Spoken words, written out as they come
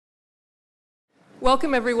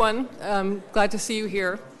Welcome, everyone. Glad to see you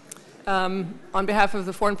here. On behalf of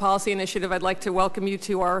the Foreign Policy Initiative, I'd like to welcome you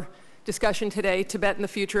to our discussion today, Tibet and the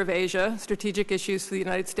Future of Asia, Strategic Issues for the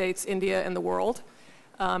United States, India, and the World.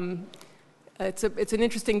 It's an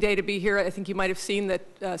interesting day to be here. I think you might have seen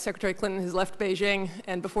that Secretary Clinton has left Beijing,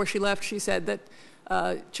 and before she left, she said that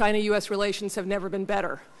China-U.S. relations have never been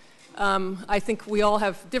better. I think we all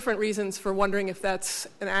have different reasons for wondering if that's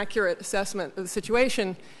an accurate assessment of the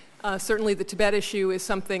situation. Certainly the Tibet issue is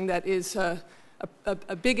something that is a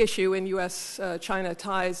big issue in U.S.-China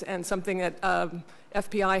ties and something that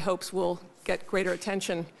FPI hopes will get greater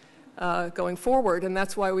attention going forward. And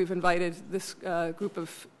that's why we've invited this group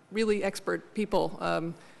of really expert people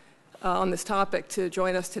on this topic to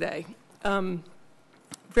join us today.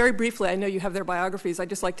 Very briefly, I know you have their biographies. I'd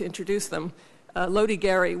just like to introduce them. Lodi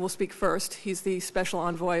Gary will speak first. He's the special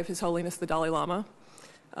envoy of His Holiness the Dalai Lama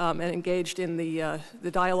and engaged in the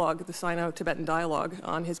dialogue, the Sino-Tibetan dialogue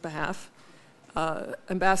on his behalf.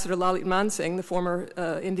 Ambassador Lalit Mansingh, the former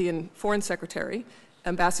Indian Foreign Secretary,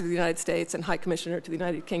 Ambassador to the United States and High Commissioner to the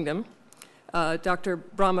United Kingdom. Dr.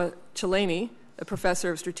 Brahma Chelani, a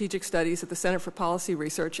professor of strategic studies at the Center for Policy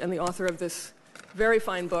Research and the author of this very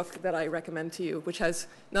fine book that I recommend to you, which has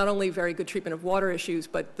not only very good treatment of water issues,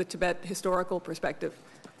 but the Tibet historical perspective.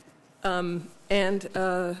 And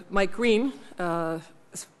Mike Green,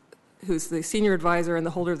 who's the senior advisor and the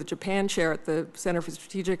holder of the Japan chair at the Center for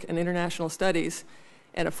Strategic and International Studies,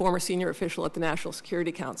 and a former senior official at the National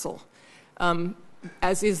Security Council.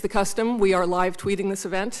 As is the custom, we are live tweeting this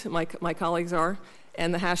event, my colleagues are,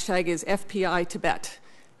 and the hashtag is FPI Tibet.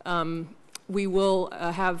 We will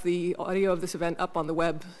have the audio of this event up on the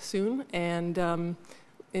web soon, and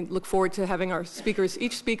look forward to having our speakers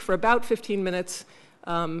each speak for about 15 minutes,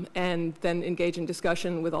 and then engage in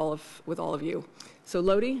discussion with all of you. So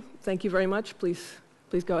Lodi, thank you very much. Please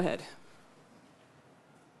go ahead.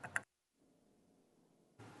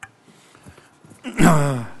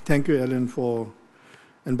 Thank you, Ellen, for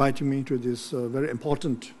inviting me to this very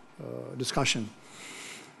important discussion.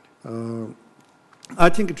 I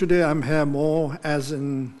think today I'm here more as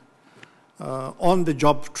an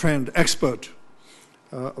on-the-job trained expert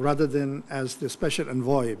rather than as the special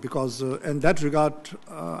envoy, because in that regard,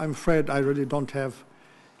 I'm afraid I really don't have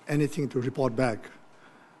anything to report back.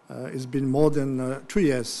 It's been more than 2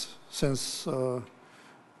 years since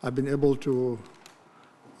I've been able to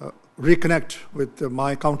reconnect with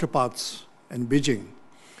my counterparts in Beijing,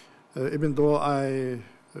 even though I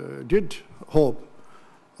did hope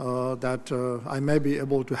that I may be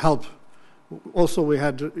able to help. Also, we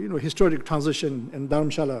had historic transition in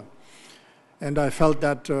Dharamshala, and I felt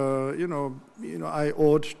that I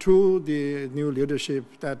owed to the new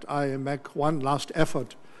leadership that I make one last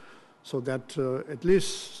effort, so that at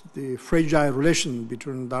least the fragile relation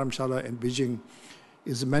between Dharamshala and Beijing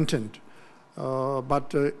is maintained.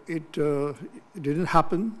 But it didn't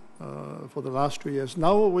happen for the last 2 years.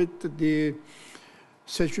 Now with the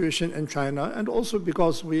situation in China, and also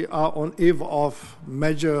because we are on eve of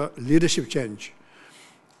major leadership change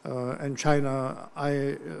in China,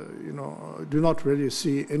 I do not really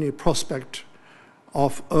see any prospect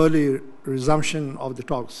of early resumption of the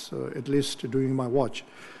talks, at least during my watch.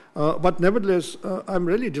 But nevertheless, I'm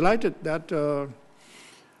really delighted that the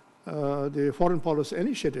Foreign Policy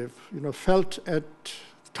Initiative felt at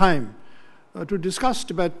time to discuss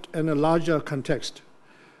Tibet in a larger context.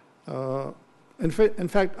 In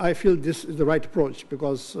fact, I feel this is the right approach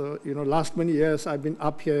because, last many years I've been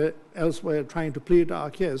up here elsewhere trying to plead our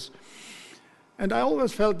case. And I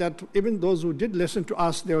always felt that even those who did listen to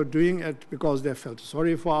us, they were doing it because they felt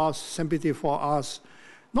sorry for us, sympathy for us,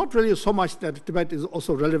 not really so much that Tibet is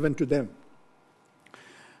also relevant to them.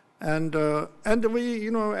 And we,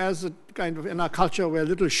 as a kind of, in our culture, we're a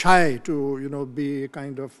little shy to, be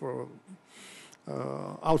kind of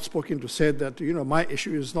outspoken to say that, my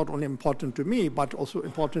issue is not only important to me, but also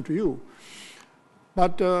important to you.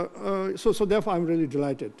 But so therefore, I'm really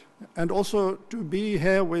delighted. And also to be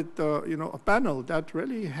here with, a panel that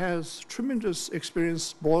really has tremendous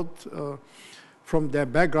experience, both from their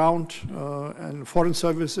background and foreign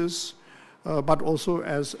services, but also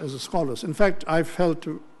as scholars. In fact, I felt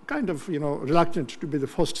kind of, reluctant to be the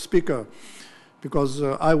first speaker because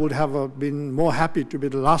I would have been more happy to be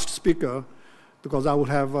the last speaker because I would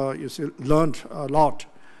have, learned a lot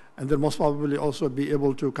and then most probably also be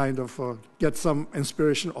able to kind of get some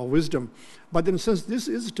inspiration or wisdom. But then since this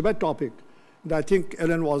is a Tibet topic, I think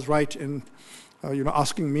Ellen was right in,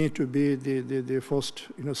 asking me to be the first,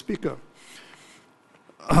 speaker.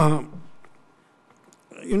 As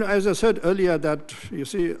I said earlier that,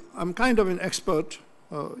 I'm kind of an expert,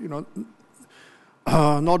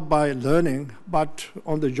 not by learning, but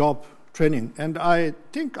on the job training. And I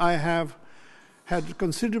think I have had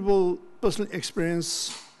considerable personal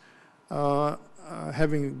experience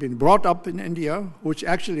having been brought up in India, which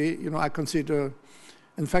actually, I consider,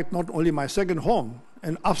 in fact, not only my second home.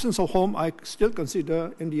 In absence of home, I still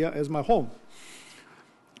consider India as my home.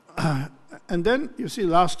 And then, you see,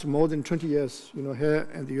 last more than 20 years, here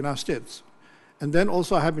in the United States. And then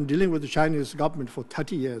also I have been dealing with the Chinese government for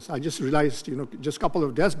 30 years. I just realized, just a couple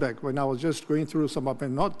of days back when I was just going through some of my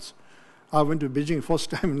notes, I went to Beijing first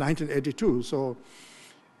time in 1982. So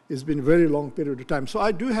it's been a very long period of time. So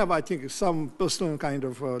I do have, I think, some personal kind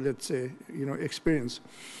of, let's say, experience.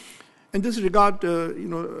 In this regard,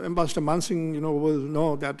 Ambassador Mansingh, will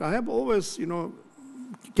know that I have always,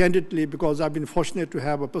 candidly, because I've been fortunate to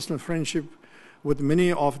have a personal friendship with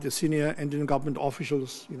many of the senior Indian government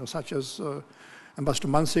officials, such as Ambassador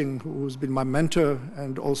Mansingh, who's been my mentor,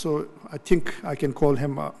 and also I think I can call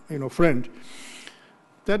him a friend.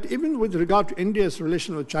 That even with regard to India's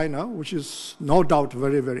relation with China, which is no doubt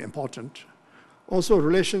very, very important, also a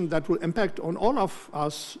relation that will impact on all of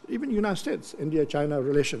us, even the United States, India-China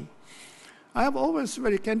relation. I have always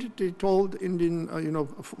very candidly told Indian,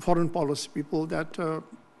 foreign policy people that,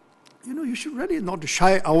 you should really not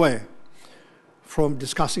shy away from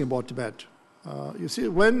discussing about Tibet. You see,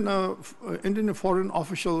 when Indian foreign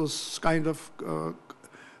officials kind of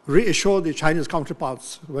reassure the Chinese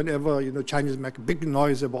counterparts whenever, Chinese make a big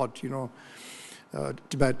noise about,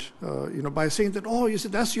 Tibet, by saying that, oh, you see,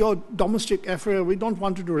 that's your domestic affair, we don't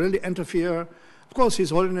want you to really interfere. Of course, His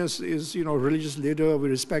Holiness is, religious leader, we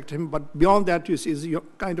respect him, but beyond that, you see, is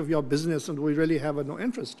kind of your business and we really have no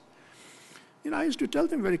interest. I used to tell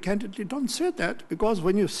them very candidly, don't say that, because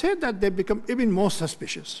when you say that, they become even more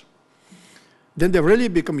suspicious. Then they really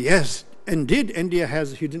become, yes, indeed, India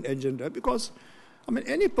has a hidden agenda, because,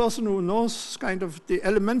 any person who knows kind of the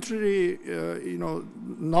elementary,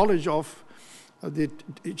 knowledge of the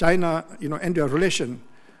China-India relation,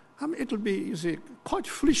 it will be, you see, quite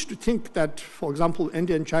foolish to think that, for example,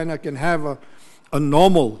 India and China can have a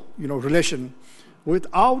normal, relation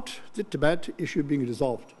without the Tibet issue being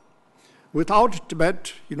resolved. Without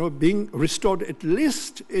Tibet, being restored at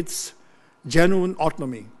least its genuine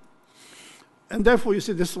autonomy. And therefore, you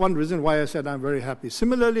see, this is one reason why I said I'm very happy.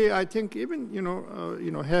 Similarly, I think even,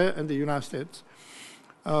 here in the United States,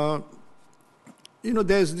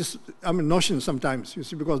 there's this, notion sometimes, you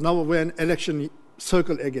see, because now we're in election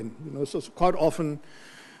circle again, so quite often,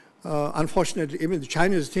 unfortunately, even the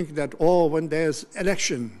Chinese think that, when there's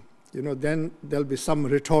election, then there'll be some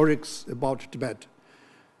rhetorics about Tibet.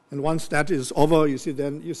 And once that is over,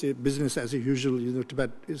 then business as usual,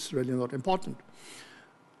 Tibet is really not important.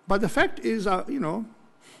 But the fact is, the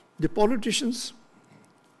politicians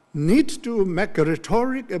need to make a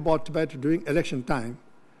rhetoric about Tibet during election time.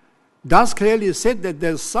 Does clearly say that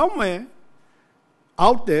there's somewhere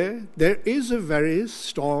out there is a very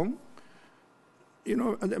strong,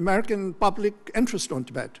 American public interest on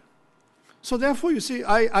Tibet. So therefore,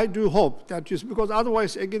 I do hope that, because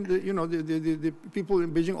otherwise, again, the people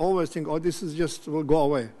in Beijing always think, this is just will go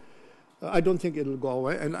away. I don't think it will go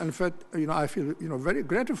away. And in fact, I feel, very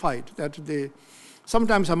gratified that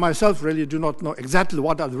sometimes I myself really do not know exactly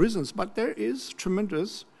what are the reasons, but there is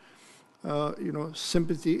tremendous,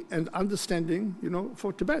 sympathy and understanding,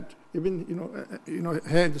 for Tibet, even,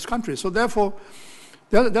 here in this country. So therefore,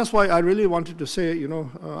 that's why I really wanted to say,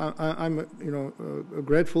 I'm,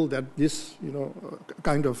 grateful that this,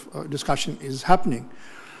 kind of discussion is happening.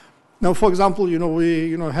 Now, for example,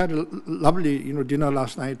 we, had a lovely, dinner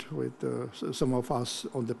last night with some of us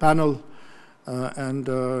on the panel, and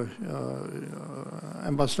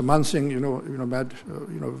Ambassador Mansingh, made,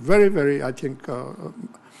 very, very, I think,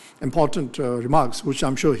 important remarks, which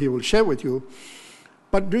I'm sure he will share with you.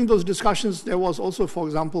 But during those discussions, there was also, for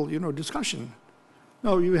example, discussion.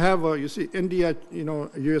 Now, you have, India,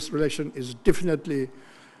 U.S. relation is definitely,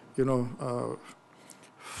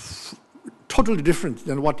 totally different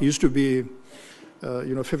than what used to be,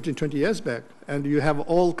 15, 20 years back. And you have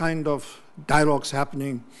all kind of dialogues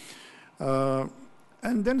happening.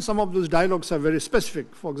 And then some of those dialogues are very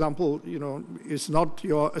specific. For example, it's not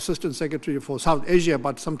your assistant secretary for South Asia,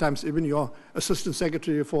 but sometimes even your assistant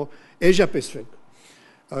secretary for Asia Pacific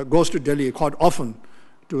goes to Delhi quite often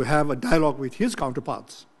to have a dialogue with his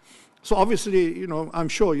counterparts. So obviously, I'm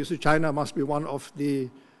sure, China must be one of the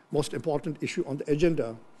most important issue on the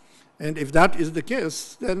agenda. And if that is the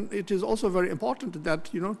case, then it is also very important that,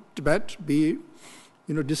 Tibet be,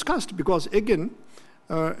 discussed, because again,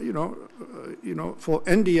 for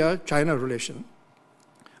India-China relation,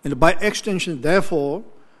 and by extension, therefore,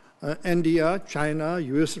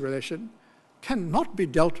 India-China-US relation, cannot be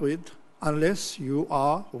dealt with unless you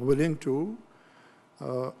are willing to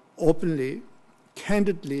openly,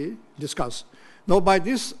 candidly discuss. Now, by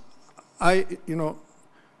this, I'm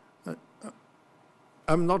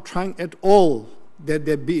not trying at all that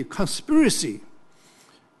there be a conspiracy,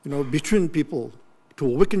 between people to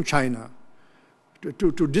weaken China,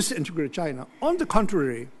 to disintegrate China. On the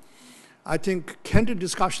contrary, I think candid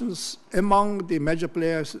discussions among the major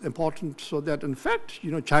players is important so that, in fact,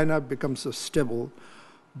 China becomes a stable,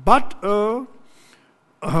 but a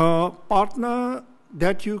partner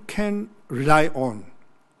that you can rely on.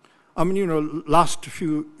 I mean, last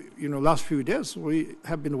few days we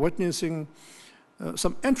have been witnessing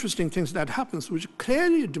some interesting things that happens, which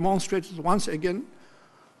clearly demonstrates once again,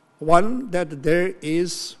 one, that there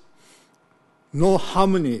is no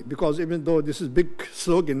harmony, because even though this is a big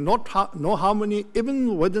slogan, no harmony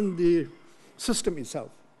even within the system itself.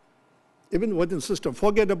 Even within the system,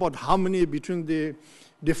 forget about harmony between the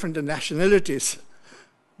different nationalities,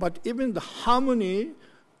 but even the harmony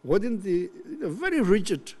within the very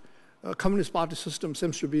rigid Communist Party system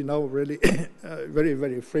seems to be now really very,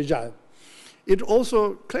 very fragile. It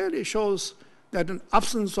also clearly shows that an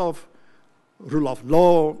absence of rule of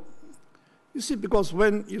law. You see, because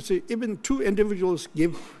when even two individuals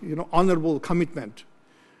give honorable commitment,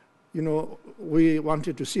 we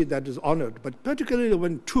wanted to see that is honored. But particularly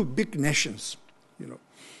when two big nations,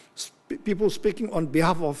 people speaking on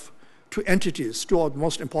behalf of two entities, two are the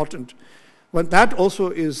most important, when that also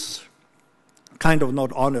is kind of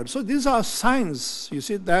not honored. So these are signs,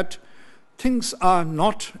 that things are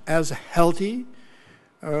not as healthy,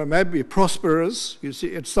 maybe prosperous,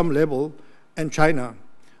 at some level, in China.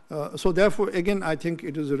 So therefore, again, I think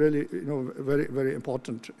it is really, very, very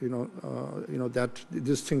important, that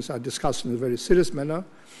these things are discussed in a very serious manner.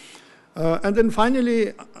 And then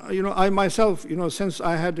finally, I myself, since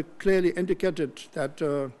I had clearly indicated that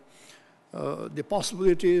the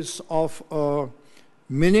possibilities of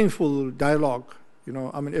meaningful dialogue,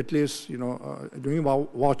 at least, during our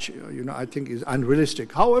watch, I think is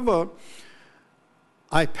unrealistic. However,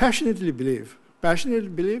 I passionately believe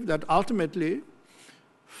that ultimately,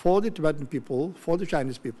 for the Tibetan people, for the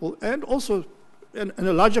Chinese people, and also in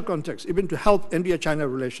a larger context, even to help India-China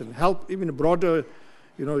relation, help even a broader,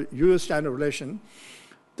 U.S.-China relation,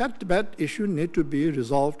 that Tibet issue need to be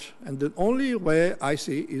resolved, and the only way I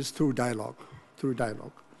see is through dialogue.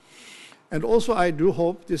 And also I do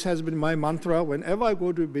hope, this has been my mantra, whenever I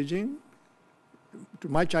go to Beijing, to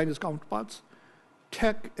my Chinese counterparts,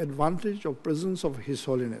 take advantage of presence of His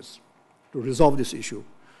Holiness to resolve this issue.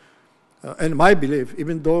 And my belief,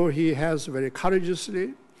 even though he has very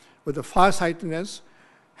courageously, with a farsightedness,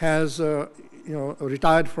 has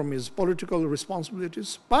retired from his political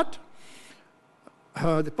responsibilities, but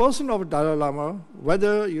the person of Dalai Lama,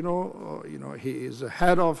 whether he is a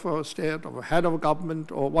head of state or a head of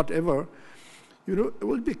government or whatever,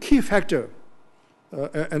 will be a key factor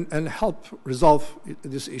and help resolve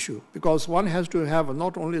this issue, because one has to have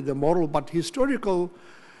not only the moral but historical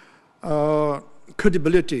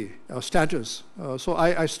credibility, status. So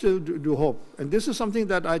I still do hope. And this is something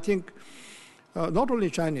that I think not only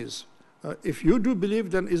Chinese, if you do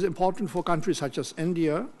believe, then is important for countries such as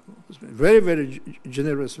India, very, very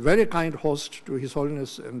generous, very kind host to His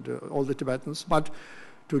Holiness and all the Tibetans, but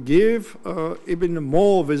to give even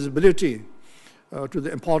more visibility to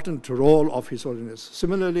the important role of His Holiness.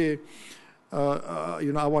 Similarly,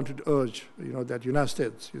 I wanted to urge, that United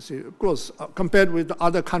States, of course, compared with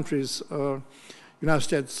other countries, United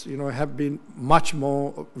States, have been much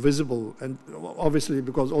more visible, and obviously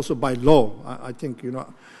because also by law, I think,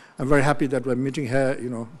 I'm very happy that we're meeting here,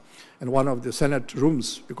 in one of the Senate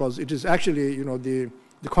rooms, because it is actually, the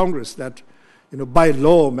Congress that, by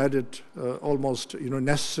law made it almost,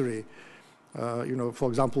 necessary. For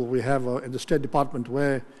example, we have in the State Department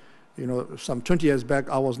where, some 20 years back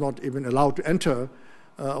I was not even allowed to enter.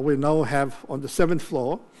 We now have on the 7th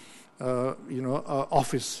floor,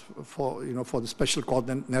 office for the special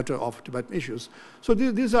coordinator of Tibetan issues. So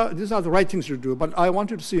these are the right things to do. But I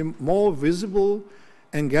wanted to see more visible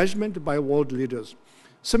engagement by world leaders.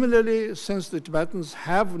 Similarly, since the Tibetans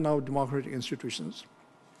have now democratic institutions,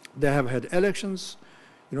 they have had elections.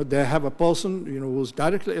 They have a person who's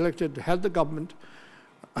directly elected to head the government,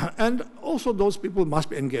 and also those people must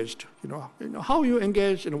be engaged. How you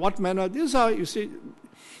engage, in what manner, these are,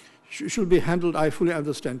 should be handled, I fully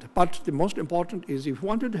understand. But the most important is, if you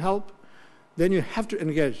wanted to help, then you have to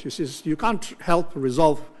engage. You can't help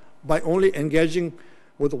resolve by only engaging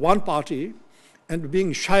with one party and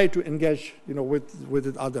being shy to engage, with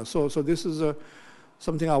the other. So this is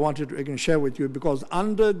something I wanted to again share with you, because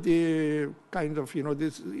under the kind of,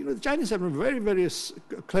 the Chinese have been very, very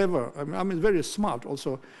clever, I mean very smart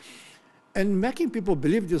also, and making people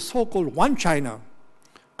believe this so-called one China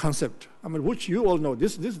concept, I mean, which you all know,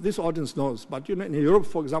 this audience knows, but in Europe,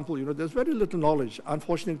 for example, there's very little knowledge,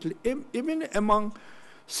 unfortunately, even among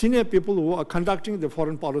senior people who are conducting the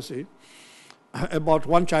foreign policy about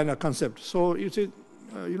one China concept. So you see,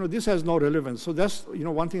 this has no relevance. So that's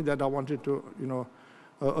one thing that I wanted to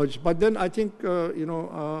urge. But then I think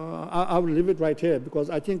I will leave it right here, because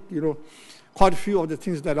I think quite a few of the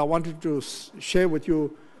things that I wanted to share with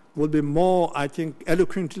you will be more, I think,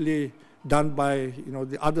 eloquently done by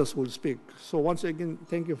the others who will speak. So once again,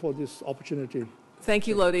 thank you for this opportunity. Thank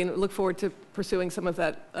you, Lodi, and look forward to pursuing some of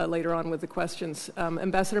that later on with the questions.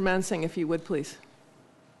 Ambassador Mansingh, if you would, please.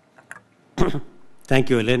 Thank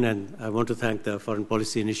you, Ellen, and I want to thank the Foreign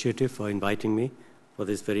Policy Initiative for inviting me for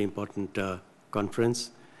this very important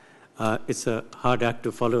conference. It's a hard act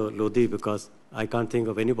to follow, Lodi, because I can't think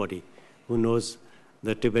of anybody who knows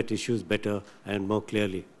the Tibet issues better and more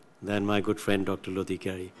clearly than my good friend, Dr. Lodi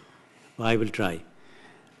Kyari. I will try.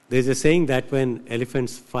 There's a saying that when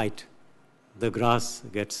elephants fight, the grass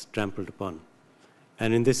gets trampled upon.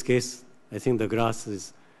 And in this case, I think the grass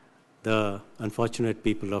is the unfortunate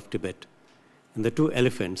people of Tibet. And the two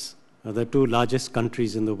elephants are the two largest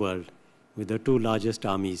countries in the world, with the two largest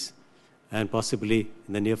armies, and possibly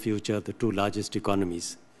in the near future, the two largest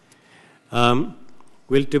economies. Will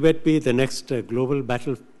Tibet be the next global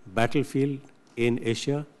battlefield in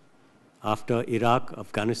Asia after Iraq,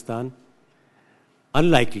 Afghanistan?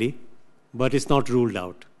 Unlikely, but it's not ruled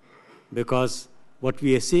out, because what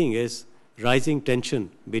we are seeing is rising tension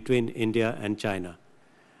between India and China.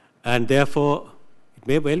 And therefore, it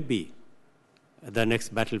may well be the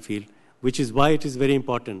next battlefield, which is why it is very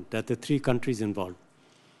important that the three countries involved,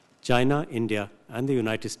 China, India, and the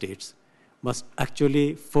United States, must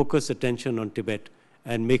actually focus attention on Tibet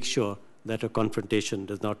and make sure that a confrontation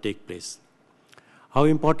does not take place. How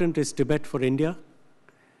important is Tibet for India?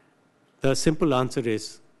 The simple answer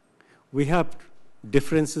is we have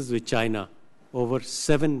differences with China over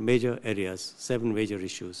 7 major areas, 7 major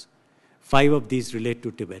issues. 5 of these relate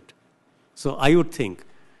to Tibet. So I would think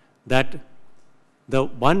that the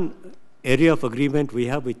one area of agreement we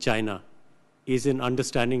have with China is in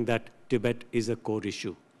understanding that Tibet is a core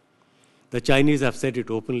issue. The Chinese have said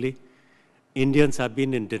it openly. Indians have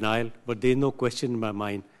been in denial, but there is no question in my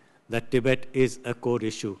mind that Tibet is a core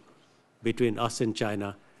issue between us and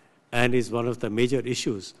China, and is one of the major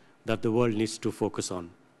issues that the world needs to focus on.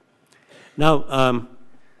 Now,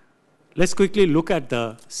 let's quickly look at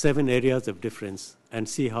the 7 areas of difference and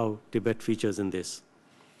see how Tibet features in this.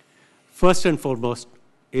 First and foremost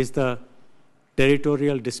is the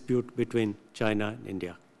territorial dispute between China and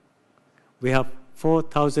India. We have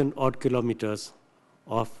 4,000 odd kilometers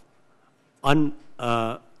of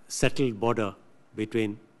unsettled border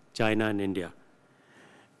between China and India.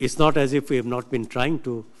 It's not as if we have not been trying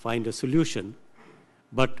to find a solution,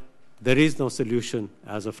 but there is no solution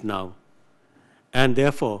as of now. And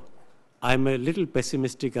therefore, I'm a little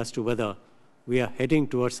pessimistic as to whether we are heading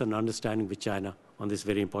towards an understanding with China on this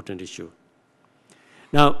very important issue.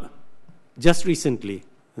 Now, just recently, in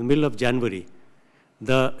the middle of January,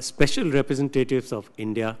 the special representatives of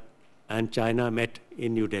India and China met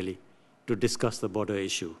in New Delhi to discuss the border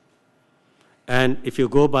issue. And if you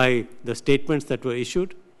go by the statements that were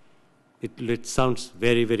issued, it sounds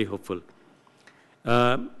very, very hopeful.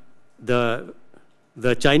 The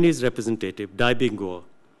Chinese representative, Dai Bingguo,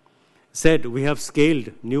 said we have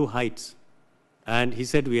scaled new heights. And he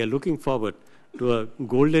said we are looking forward to a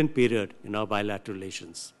golden period in our bilateral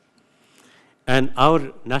relations. And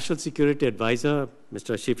our National Security Advisor,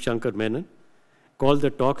 Mr. Shiv Shankar Menon, called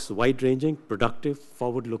the talks wide-ranging, productive,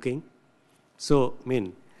 forward-looking. So,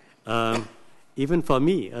 even for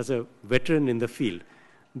me, as a veteran in the field,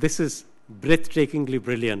 this is breathtakingly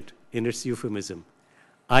brilliant in its euphemism.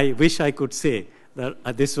 I wish I could say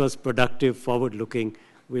that this was productive, forward-looking,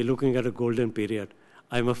 we're looking at a golden period.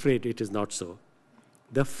 I'm afraid it is not so.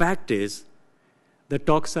 The fact is, the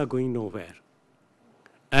talks are going nowhere.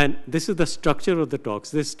 And this is the structure of the talks.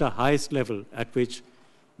 This is the highest level at which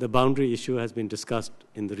the boundary issue has been discussed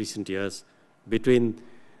in the recent years between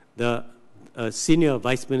the senior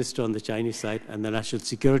vice minister on the Chinese side and the national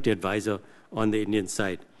security advisor on the Indian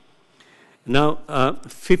side. Now,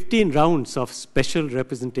 15 rounds of special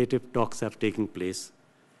representative talks have taken place.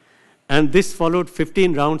 And this followed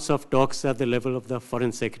 15 rounds of talks at the level of the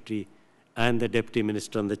foreign secretary and the deputy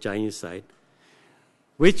minister on the Chinese side,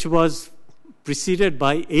 which was preceded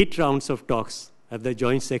by 8 rounds of talks at the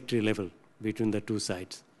joint secretary level between the two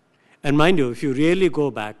sides. And mind you, if you really go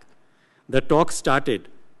back, the talk started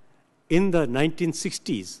in the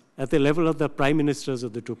 1960s at the level of the prime ministers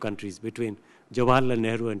of the two countries between Jawaharlal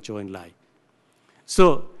Nehru and Zhou Enlai.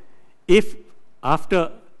 So if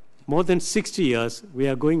after more than 60 years we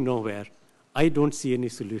are going nowhere, I don't see any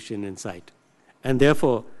solution in sight. And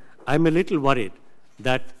therefore, I'm a little worried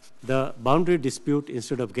that the boundary dispute,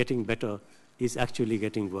 instead of getting better, is actually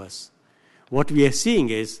getting worse. What we are seeing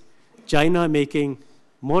is China making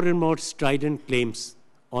more and more strident claims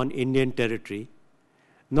on Indian territory,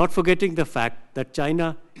 not forgetting the fact that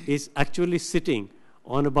China is actually sitting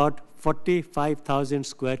on about 45,000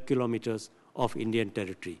 square kilometers of Indian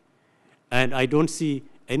territory. And I don't see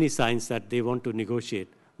any signs that they want to negotiate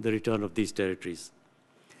the return of these territories.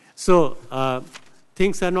 So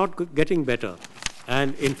things are not getting better.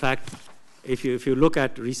 And in fact, if you look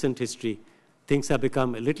at recent history, things have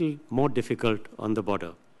become a little more difficult on the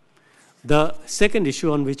border. The second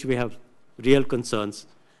issue on which we have real concerns,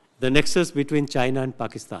 the nexus between China and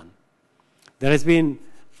Pakistan. There has been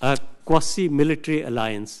a quasi-military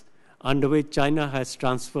alliance under which China has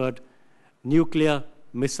transferred nuclear,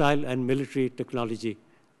 missile, and military technology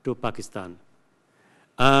to Pakistan.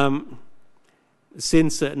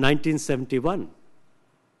 Since 1971,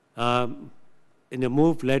 in a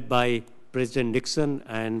move led by President Nixon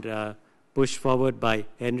and pushed forward by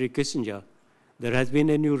Henry Kissinger, there has been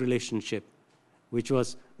a new relationship which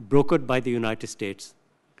was brokered by the United States,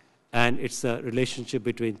 and it's a relationship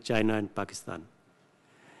between China and Pakistan.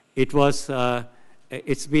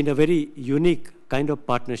 It's been a very unique kind of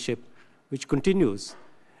partnership which continues,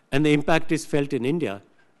 and the impact is felt in India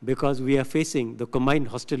because we are facing the combined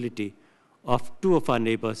hostility of two of our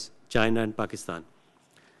neighbors, China and Pakistan.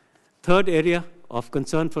 Third area of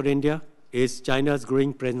concern for India is China's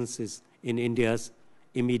growing presences in India's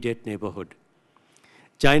immediate neighborhood.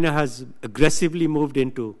 China has aggressively moved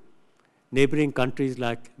into neighboring countries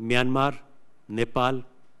like Myanmar, Nepal,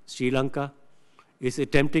 Sri Lanka, is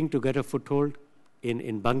attempting to get a foothold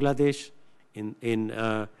in Bangladesh, in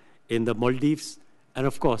the Maldives, and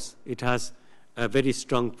of course, it has a very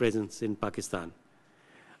strong presence in Pakistan.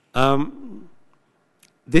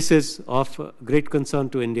 This is of great concern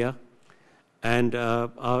to India, and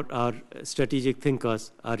our strategic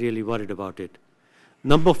thinkers are really worried about it.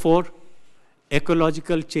 Number 4,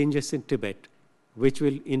 ecological changes in Tibet, which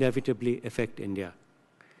will inevitably affect India.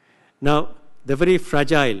 Now, the very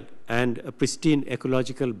fragile and pristine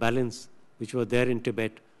ecological balance which was there in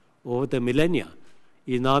Tibet over the millennia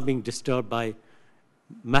is now being disturbed by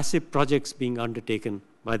massive projects being undertaken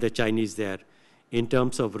by the Chinese there in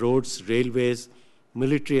terms of roads, railways,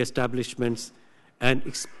 military establishments, and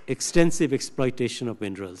extensive exploitation of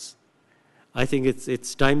minerals. I think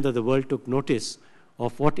it's time that the world took notice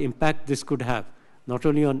of what impact this could have, not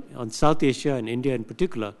only on South Asia and India in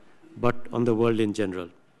particular, but on the world in general.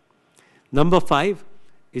 Number 5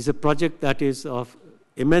 is a project that is of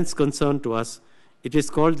immense concern to us. It is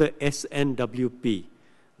called the SNWP,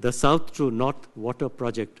 the South to North Water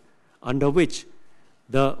Project, under which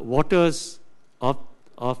the waters of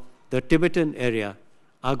the Tibetan area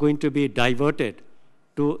are going to be diverted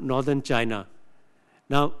to northern China.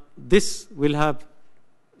 Now, this will have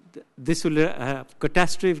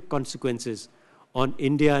catastrophic consequences on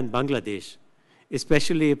India and Bangladesh,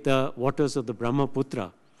 especially if the waters of the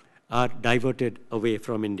Brahmaputra are diverted away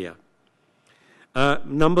from India.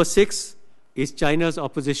 Number 6 is China's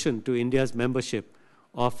opposition to India's membership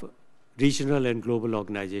of regional and global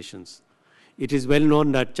organizations. It is well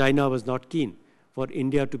known that China was not keen for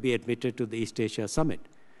India to be admitted to the East Asia Summit,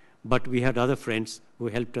 but we had other friends who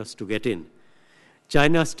helped us to get in.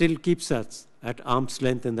 China still keeps us at arm's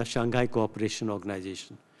length in the Shanghai Cooperation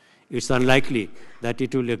Organization. It's unlikely that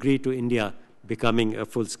it will agree to India becoming a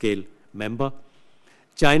full-scale member.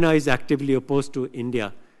 China is actively opposed to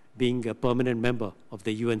India being a permanent member of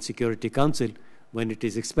the UN Security Council when it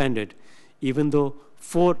is expanded, even though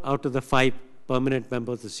 4 out of the 5 permanent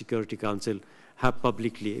members of the Security Council have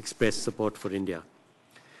publicly expressed support for India.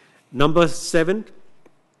 Number 7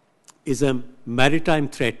 is a maritime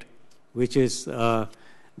threat, which is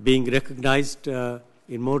being recognized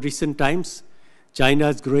in more recent times.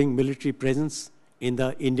 China's growing military presence in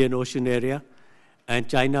the Indian Ocean area, and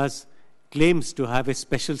China's claims to have a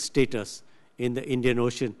special status in the Indian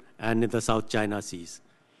Ocean and in the South China Seas.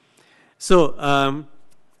 So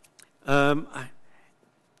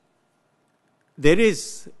there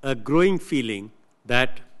is a growing feeling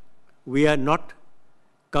that we are not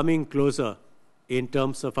coming closer in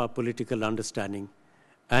terms of our political understanding,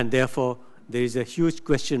 and therefore there is a huge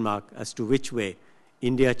question mark as to which way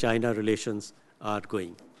India-China relations are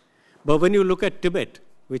going. But when you look at Tibet,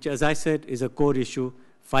 which, as I said, is a core issue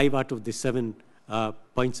 5 out of the 7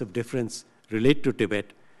 points of difference relate to Tibet.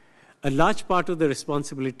 A large part of the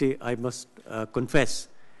responsibility, I must confess,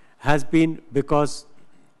 has been because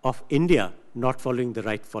of India not following the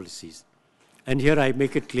right policies. And here I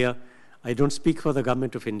make it clear, I don't speak for the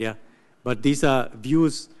government of India, but these are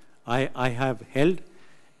views I have held,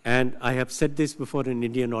 and I have said this before an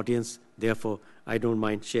Indian audience, therefore I don't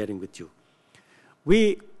mind sharing with you.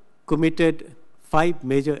 We committed 5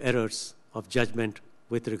 major errors of judgment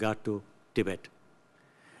with regard to Tibet.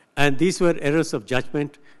 And these were errors of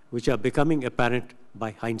judgment which are becoming apparent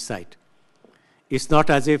by hindsight. It's not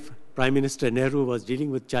as if Prime Minister Nehru was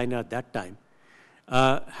dealing with China at that time,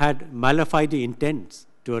 had malafide intents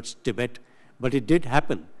towards Tibet, but it did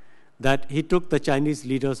happen that he took the Chinese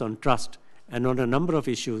leaders on trust, and on a number of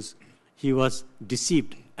issues, he was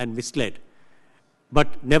deceived and misled.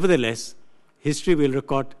 But nevertheless, history will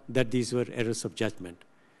record that these were errors of judgment.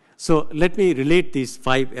 So let me relate these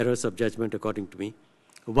 5 errors of judgment according to me.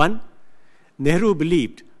 1, Nehru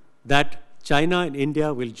believed that China and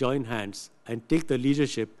India will join hands and take the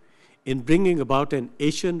leadership in bringing about an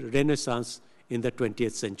Asian renaissance in the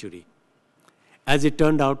 20th century. As it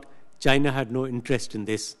turned out, China had no interest in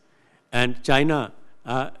this, and China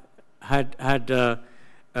had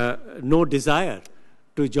no desire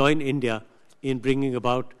to join India in bringing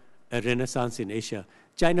about a renaissance in Asia.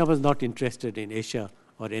 China was not interested in Asia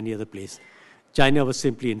or any other place. China was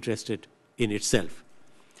simply interested in itself.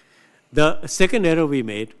 The second error we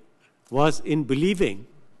made was in believing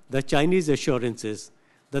the Chinese assurances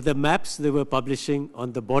that the maps they were publishing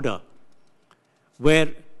on the border were,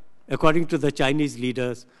 according to the Chinese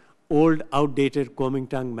leaders, old, outdated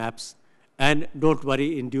Kuomintang maps, and don't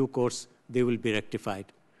worry, in due course, they will be rectified.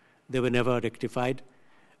 They were never rectified,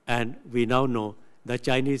 and we now know the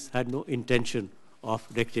Chinese had no intention of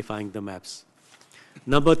rectifying the maps.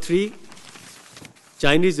 Number 3,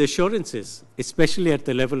 Chinese assurances, especially at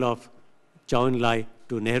the level of Chou En-lai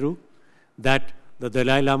to Nehru, that the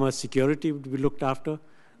Dalai Lama's security would be looked after,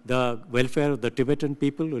 the welfare of the Tibetan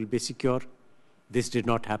people will be secure. This did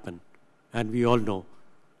not happen. And we all know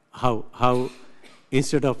how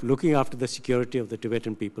instead of looking after the security of the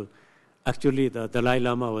Tibetan people, actually the Dalai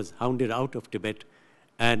Lama was hounded out of Tibet,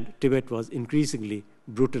 and Tibet was increasingly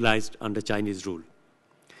brutalized under Chinese rule.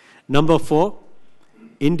 Number 4,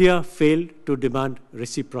 India failed to demand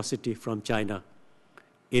reciprocity from China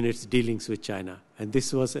in its dealings with China. And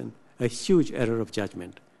this was a huge error of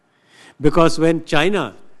judgment. Because when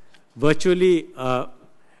China virtually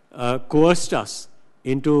coerced us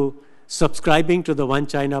into subscribing to the One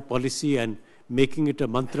China policy and making it a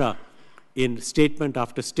mantra in statement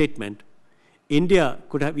after statement, India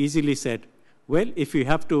could have easily said, well, if you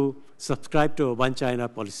have to subscribe to a One China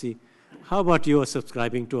policy, how about you are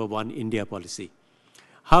subscribing to a One India policy?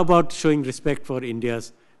 How about showing respect for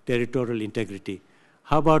India's territorial integrity?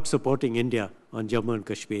 How about supporting India on Jammu and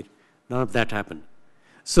Kashmir? None of that happened.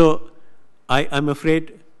 So I'm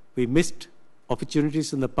afraid we missed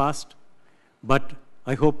opportunities in the past, but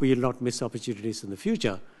I hope we will not miss opportunities in the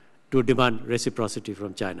future to demand reciprocity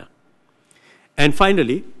from China. And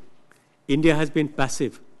finally, India has been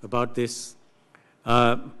passive about this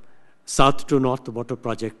south to north water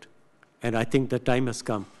project, and I think the time has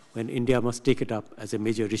come when India must take it up as a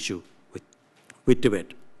major issue with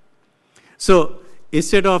Tibet. So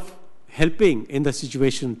instead of helping in the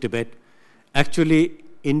situation in Tibet, actually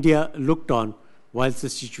India looked on whilst the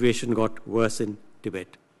situation got worse in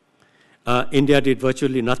Tibet. India did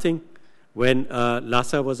virtually nothing when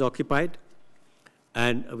Lhasa was occupied,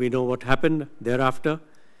 and we know what happened thereafter.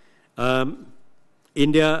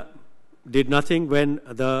 India did nothing when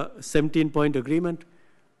the 17-point agreement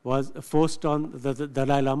was forced on the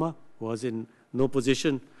Dalai Lama, who was in no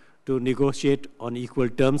position to negotiate on equal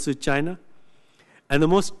terms with China. And the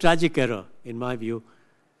most tragic error, in my view,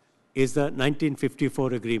 is the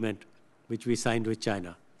 1954 agreement which we signed with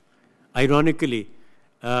China. Ironically,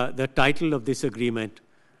 the title of this agreement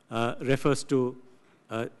refers to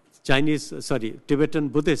Tibetan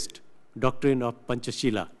Buddhist doctrine of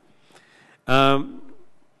Panchashila.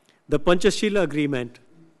 The Panchashila agreement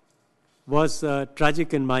was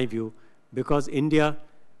tragic in my view because India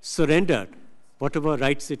surrendered whatever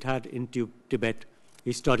rights it had in Tibet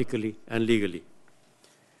historically and legally.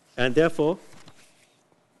 And therefore,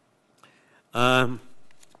 we are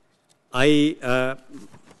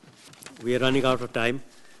running out of time.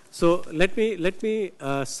 So let me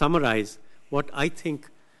summarize what I think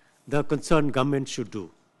the concerned government should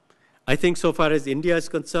do. I think so far as India is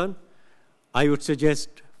concerned, I would suggest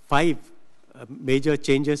 5 major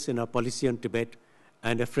changes in our policy on Tibet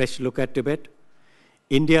and a fresh look at Tibet.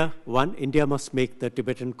 India, 1, India must make the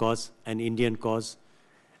Tibetan cause an Indian cause.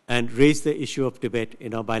 and raise the issue of Tibet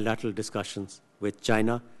in our bilateral discussions with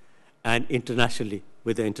China and internationally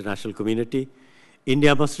with the international community.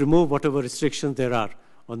 India must remove whatever restrictions there are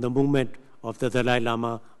on the movement of the Dalai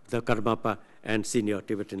Lama, the Karmapa, and senior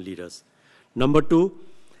Tibetan leaders. Number two,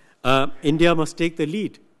 India must take the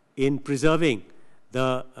lead in preserving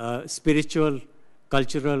the spiritual,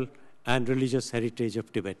 cultural, and religious heritage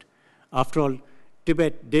of Tibet. After all,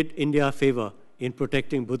 Tibet did India a favor in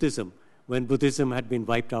protecting Buddhism when Buddhism had been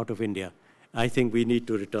wiped out of India. I think we need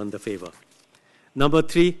to return the favor. Number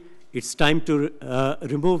three, it's time to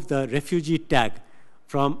remove the refugee tag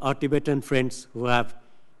from our Tibetan friends who have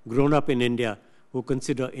grown up in India, who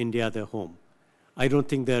consider India their home. I don't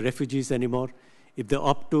think they're refugees anymore. If they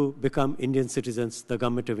opt to become Indian citizens, the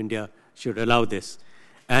government of India should allow this.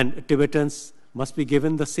 And Tibetans must be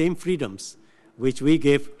given the same freedoms which we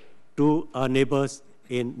gave to our neighbors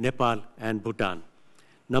in Nepal and Bhutan.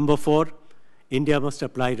 Number four, India must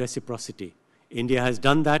apply reciprocity. India has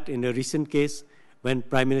done that in a recent case when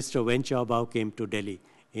Prime Minister Wen Xiaobao came to Delhi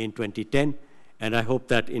in 2010, and I hope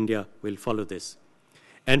that India will follow this.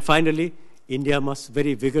 And finally, India must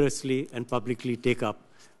very vigorously and publicly take up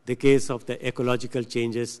the case of the ecological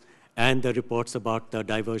changes and the reports about the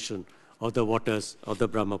diversion of the waters of the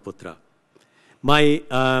Brahmaputra. My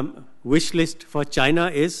wish list for China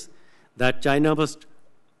is that China must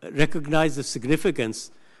recognize the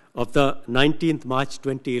significance of the 19th March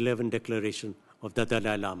 2011 declaration of the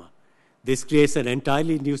Dalai Lama. This creates an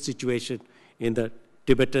entirely new situation in the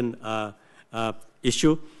Tibetan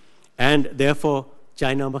issue, and therefore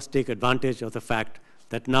China must take advantage of the fact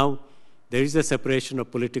that now there is a separation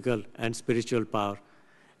of political and spiritual power,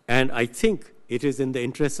 and I think it is in the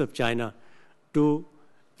interest of China to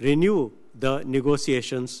renew the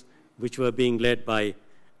negotiations which were being led by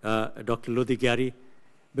Dr. Lodi Gyari,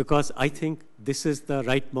 because I think this is the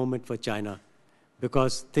right moment for China,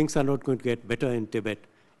 because things are not going to get better in Tibet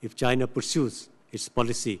if China pursues its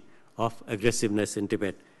policy of aggressiveness in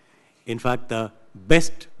Tibet. In fact, the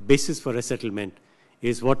best basis for a settlement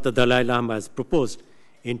is what the Dalai Lama has proposed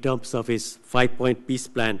in terms of his 5-point peace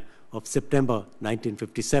plan of September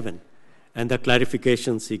 1957 and the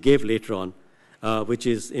clarifications he gave later on, which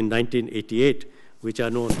is in 1988, which are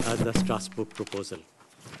known as the Strasbourg Proposal.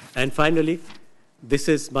 And finally, this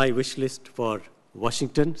is my wish list for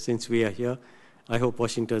Washington, since we are here. I hope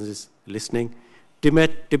Washington is listening.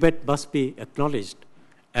 Tibet must be acknowledged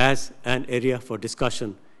as an area for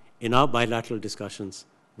discussion in our bilateral discussions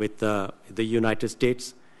with the United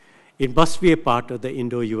States. It must be a part of the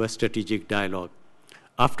Indo-US strategic dialogue.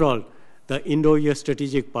 After all, the Indo-US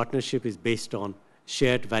strategic partnership is based on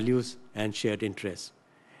shared values and shared interests.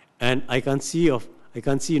 And I can see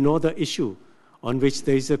no other issue on which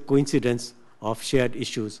there is a coincidence of shared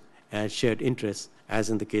issues and shared interests,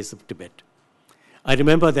 as in the case of Tibet. I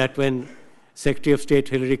remember that when Secretary of State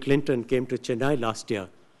Hillary Clinton came to Chennai last year,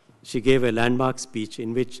 she gave a landmark speech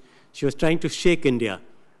in which she was trying to shake India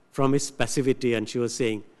from its passivity, and she was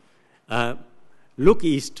saying, look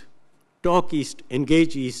east, talk east,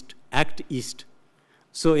 engage east, act east.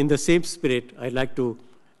 So in the same spirit, I'd like to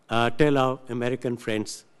tell our American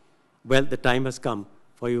friends, well, the time has come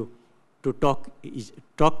for you to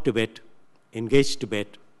talk Tibet, engage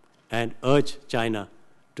Tibet, and urge China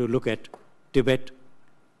to look at Tibet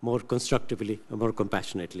more constructively and more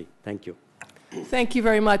compassionately. Thank you. Thank you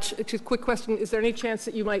very much. Just a quick question. Is there any chance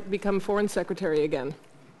that you might become Foreign Secretary again?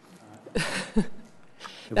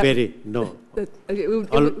 No.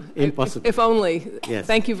 Impossible. If only. Yes.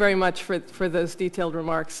 Thank you very much for those detailed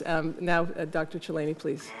remarks. Now, Dr. Chellaney,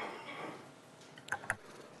 please.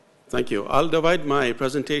 Thank you. I'll divide my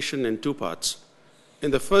presentation in two parts.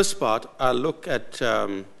 In the first part, I'll look at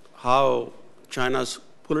how China's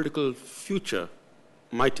political future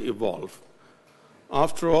might evolve.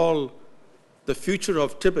 After all, the future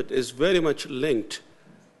of Tibet is very much linked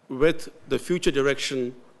with the future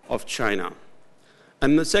direction of China.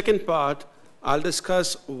 And in the second part, I'll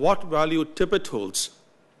discuss what value Tibet holds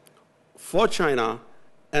for China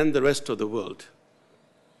and the rest of the world.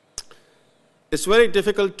 It's very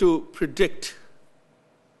difficult to predict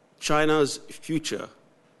China's future,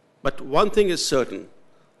 but one thing is certain,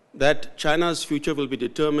 that China's future will be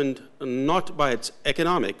determined not by its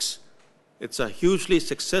economics. It's a hugely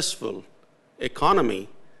successful economy.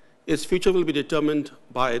 Its future will be determined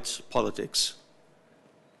by its politics.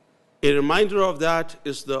 A reminder of that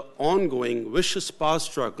is the ongoing vicious power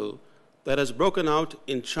struggle that has broken out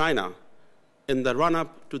in China in the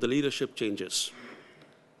run-up to the leadership changes.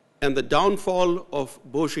 And the downfall of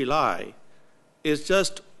Bo Xilai is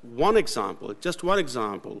just one example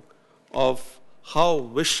of how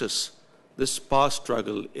vicious this power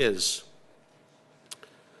struggle is.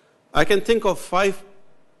 I can think of 5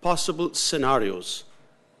 possible scenarios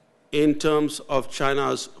in terms of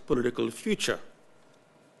China's political future.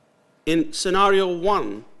 In scenario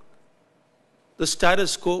 1, the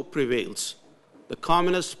status quo prevails. The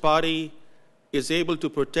Communist Party is able to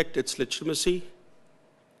protect its legitimacy,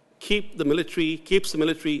 keeps the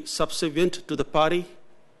military subservient to the party,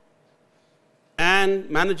 and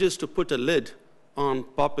manages to put a lid on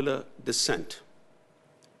popular dissent.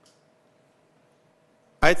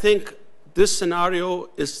 I think this scenario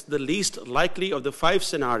is the least likely of the 5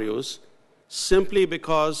 scenarios simply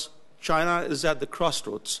because China is at the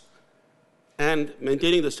crossroads and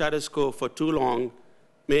maintaining the status quo for too long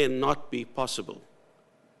may not be possible.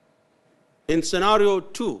 In scenario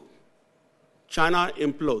 2, China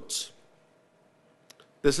implodes.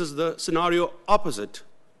 This is the scenario opposite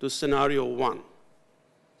to scenario 1.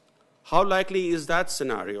 How likely is that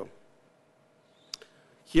scenario?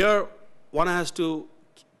 Here, one has to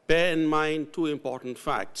bear in mind 2 important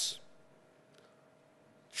facts.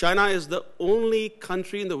 China is the only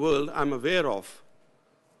country in the world I'm aware of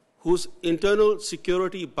whose internal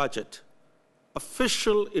security budget,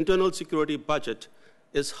 official internal security budget,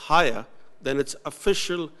 is higher than its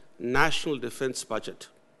official national defense budget.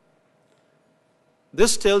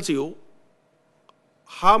 This tells you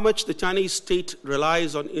how much the Chinese state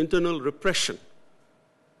relies on internal repression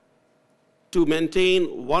to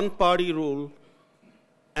maintain one-party rule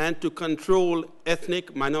and to control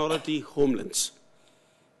ethnic minority homelands,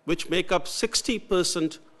 which make up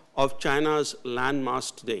 60% of China's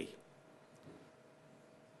landmass today.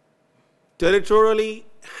 Territorially,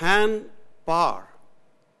 Han power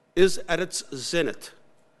is at its zenith.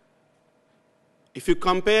 If you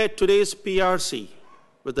compare today's PRC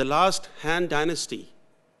with the last Han dynasty,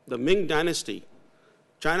 the Ming dynasty,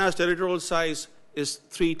 China's territorial size is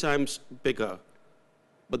 3 times bigger.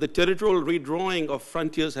 But the territorial redrawing of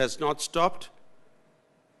frontiers has not stopped.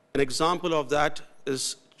 An example of that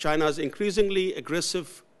is China's increasingly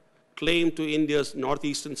aggressive claim to India's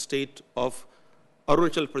northeastern state of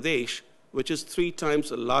Arunachal Pradesh, which is 3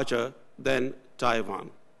 times larger than Taiwan.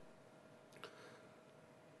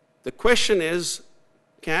 The question is,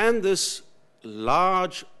 can this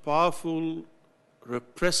large, powerful,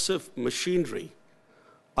 repressive machinery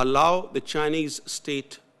allow the Chinese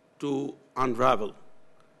state to unravel?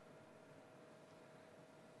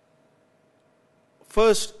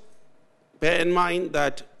 First, bear in mind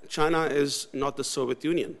that China is not the Soviet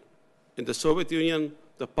Union. In the Soviet Union,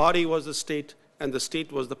 the party was the state and the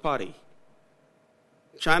state was the party.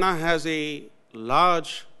 China has a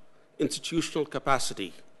large institutional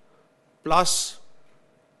capacity, plus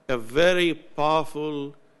a very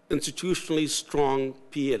powerful, institutionally strong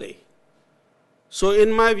PLA. So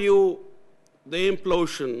in my view, the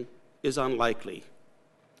implosion is unlikely.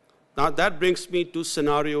 Now that brings me to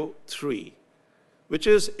scenario 3, which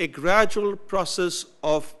is a gradual process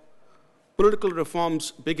of political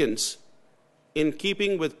reforms begins in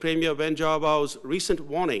keeping with Premier Wen Jiaobao's recent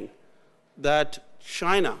warning that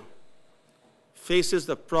China faces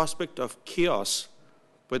the prospect of chaos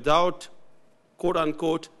without, quote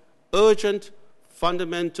unquote, urgent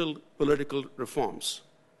fundamental political reforms.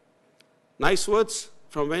 Nice words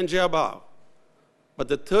from Wen Jiabao, but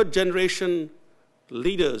the 3rd generation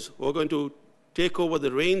leaders who are going to take over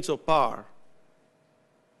the reins of power,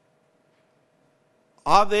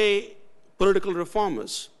 are they political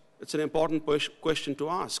reformers? It's an important question to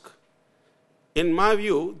ask. In my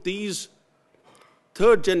view, these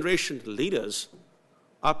 3rd generation leaders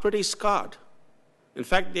are pretty scarred. In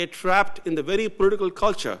fact, they're trapped in the very political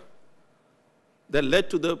culture that led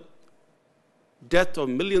to the death of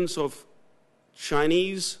millions of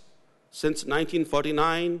Chinese since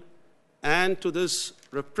 1949 and to this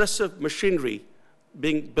repressive machinery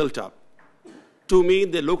being built up. To me,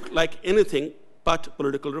 they look like anything but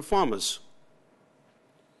political reformers.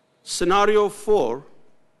 Scenario 4,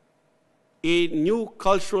 a new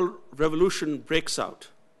cultural revolution breaks out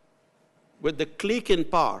with the clique in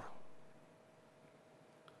power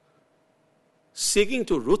seeking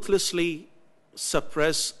to ruthlessly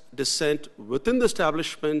suppress dissent within the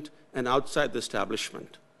establishment and outside the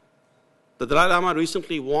establishment. The Dalai Lama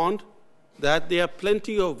recently warned that there are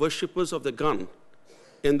plenty of worshippers of the gun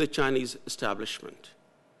in the Chinese establishment.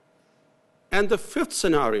 And the 5th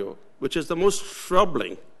scenario, which is the most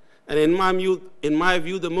troubling, and in my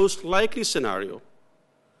view, the most likely scenario,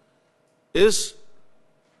 is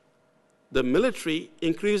the military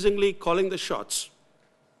increasingly calling the shots,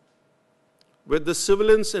 with the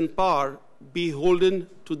civilians in power beholden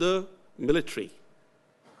to the military.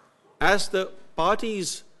 As the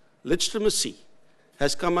party's legitimacy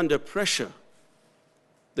has come under pressure,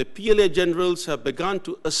 the PLA generals have begun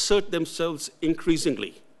to assert themselves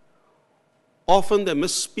increasingly. Often they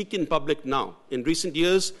misspeak in public now. In recent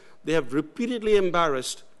years, they have repeatedly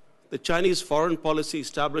embarrassed the Chinese foreign policy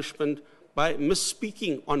establishment by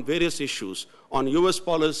misspeaking on various issues, on US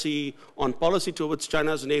policy, on policy towards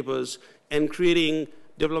China's neighbors, and creating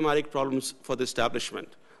diplomatic problems for the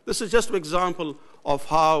establishment. This is just an example of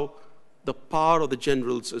how the power of the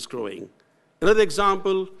generals is growing. Another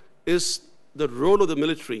example is the role of the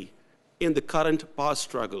military in the current power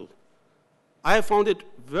struggle. I have found it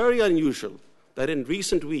very unusual that in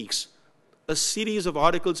recent weeks, a series of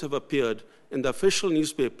articles have appeared in the official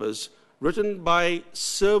newspapers written by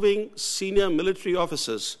serving senior military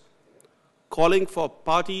officers calling for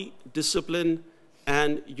party discipline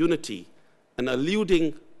and unity and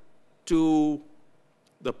alluding to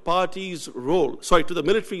the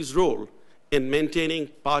military's role in maintaining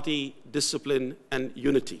party discipline and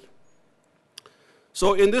unity.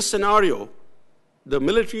 So in this scenario, the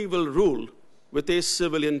military will rule with a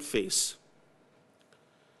civilian face.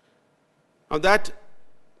 Now that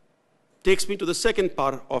takes me to the second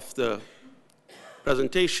part of the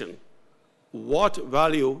presentation. What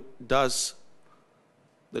value does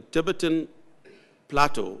the Tibetan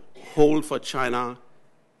plateau hold for China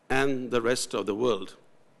and the rest of the world?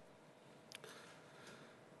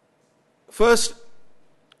 First,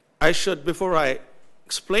 before I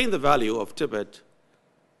explain the value of Tibet,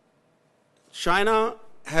 China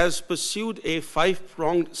has pursued a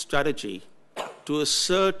five-pronged strategy to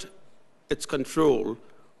assert its control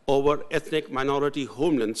over ethnic minority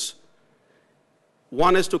homelands.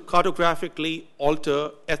 One is to cartographically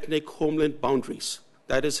alter ethnic homeland boundaries,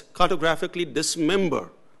 that is, cartographically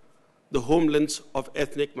dismember the homelands of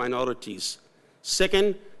ethnic minorities.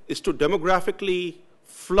 Second is to demographically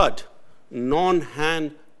flood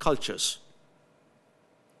non-Han cultures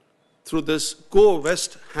through this Go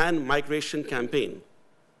West Han migration campaign.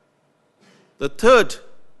 The third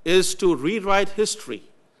is to rewrite history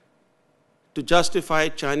to justify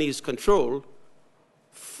Chinese control.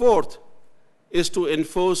 Fourth is to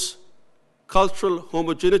enforce cultural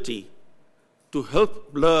homogeneity to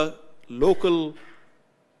help blur local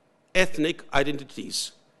ethnic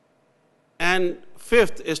identities. And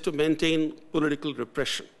fifth is to maintain political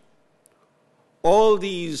repression. All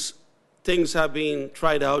these things have been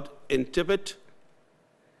tried out in Tibet.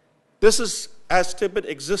 This is as Tibet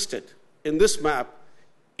existed in this map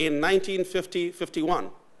in 1950-51,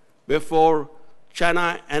 before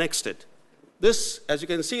China annexed it. This, as you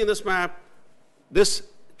can see in this map, this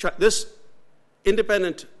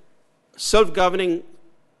independent, self-governing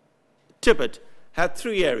Tibet had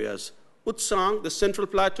three areas: Utsang, the central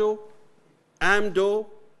plateau, Amdo,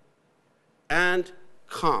 and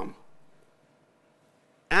Kham.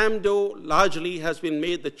 Amdo largely has been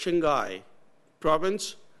made the Qinghai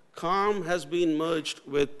province. Kham has been merged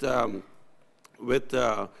with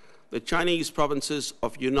the Chinese provinces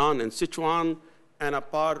of Yunnan and Sichuan, and a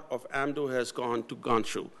part of Amdo has gone to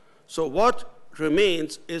Gansu. So what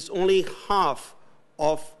remains is only half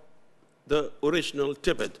of the original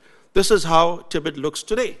Tibet. This is how Tibet looks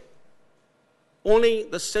today. Only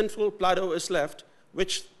the central plateau is left,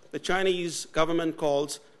 which the Chinese government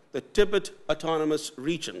calls the Tibet Autonomous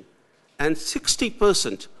Region. And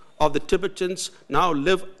 60% of the Tibetans now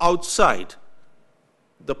live outside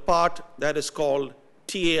the part that is called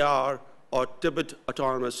TAR, or Tibet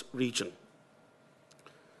Autonomous Region.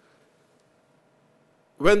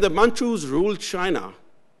 When the Manchus ruled China,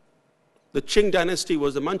 the Qing dynasty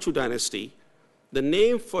was the Manchu dynasty, the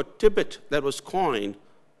name for Tibet that was coined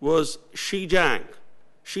was Xizang.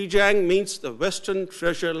 Xizang means the Western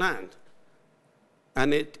Treasure Land.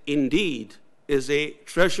 And it indeed is a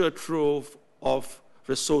treasure trove of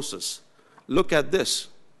resources. Look at this.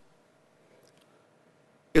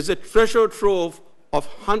 It's a treasure trove of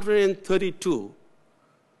 132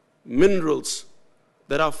 minerals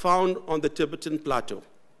that are found on the Tibetan plateau.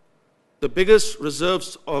 The biggest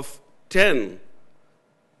reserves of 10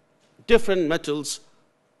 different metals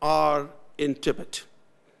are in Tibet.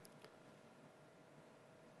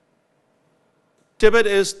 Tibet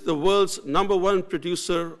is the world's #1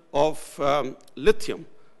 producer of lithium.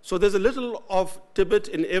 So there's a little of Tibet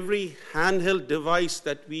in every handheld device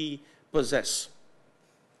that we possess.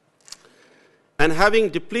 And having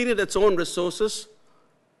depleted its own resources,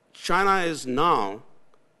 China is now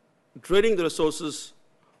draining the resources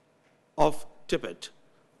of Tibet.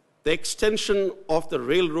 The extension of the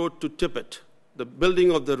railroad to Tibet, the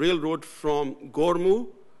building of the railroad from Gormu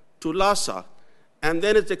to Lhasa, and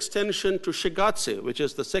then its extension to Shigatse, which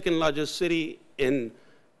is the second largest city in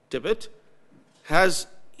Tibet, has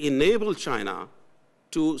enabled China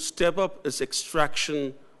to step up its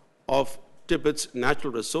extraction of Tibet's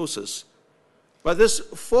natural resources. But this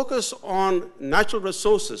focus on natural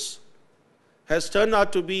resources has turned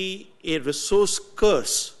out to be a resource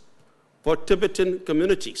curse for Tibetan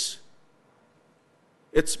communities.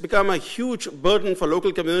 It's become a huge burden for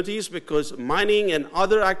local communities because mining and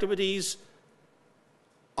other activities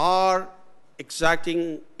are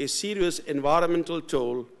exacting a serious environmental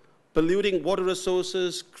toll, polluting water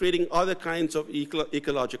resources, creating other kinds of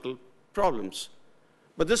ecological problems.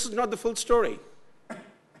 But this is not the full story.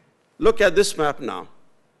 Look at this map now.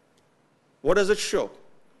 What does it show?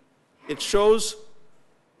 It shows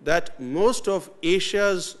that most of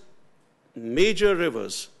Asia's major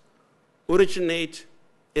rivers originate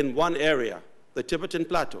in one area, the Tibetan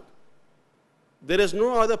Plateau. There is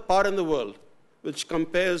no other part in the world which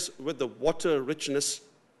compares with the water richness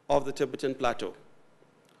of the Tibetan Plateau.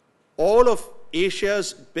 All of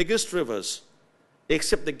Asia's biggest rivers,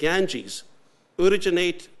 except the Ganges,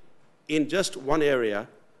 originate in just one area,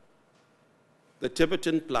 the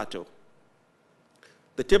Tibetan Plateau.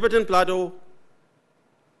 The Tibetan Plateau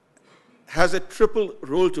has a triple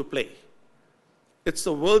role to play. It's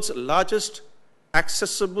the world's largest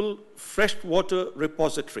accessible freshwater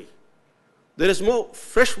repository. There is more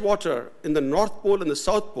fresh water in the North Pole and the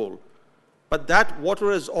South Pole, but that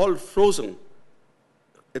water is all frozen.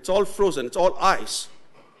 It's all frozen, it's all ice.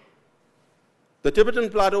 The Tibetan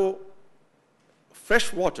Plateau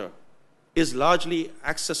fresh water is largely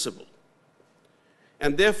accessible.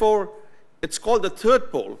 And therefore, it's called the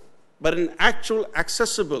third pole, but in actual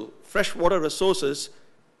accessible freshwater resources,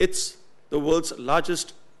 it's the world's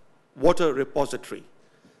largest water repository.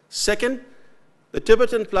 Second, the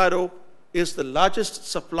Tibetan Plateau is the largest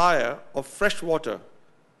supplier of fresh water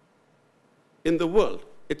in the world.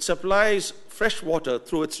 It supplies fresh water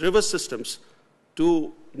through its river systems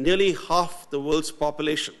to nearly half the world's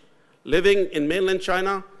population, living in mainland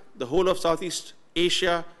China, the whole of Southeast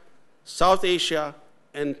Asia, South Asia,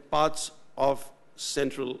 and parts of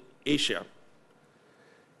Central Asia.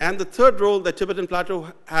 And the third role that Tibetan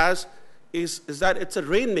Plateau has is that it's a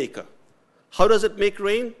rainmaker. How does it make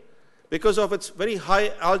rain? Because of its very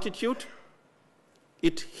high altitude,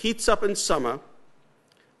 it heats up in summer,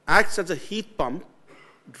 acts as a heat pump,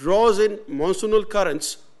 draws in monsoonal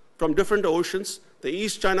currents from different oceans, the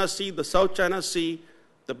East China Sea, the South China Sea,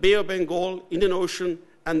 the Bay of Bengal, Indian Ocean,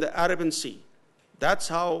 and the Arabian Sea. That's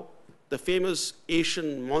how the famous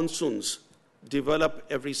Asian monsoons develop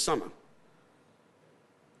every summer.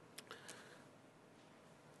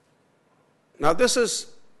 Now these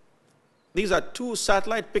are two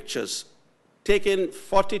satellite pictures taken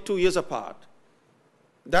 42 years apart.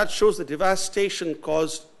 That shows the devastation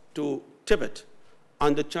caused to Tibet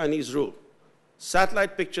under Chinese rule.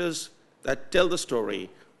 Satellite pictures that tell the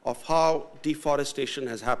story of how deforestation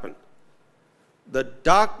has happened. The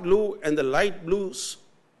dark blue and the light blue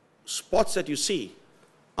spots that you see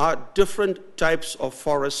are different types of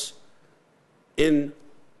forests in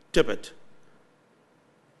Tibet.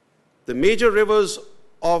 The major rivers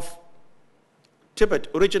of Tibet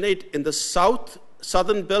originate in the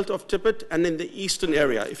southern belt of Tibet and in the eastern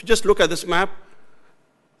area. If you just look at this map,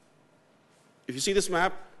 if you see this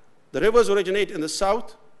map, the rivers originate in the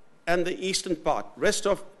south and the eastern part. Rest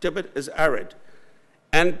of Tibet is arid.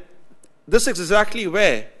 And this is exactly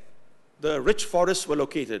where the rich forests were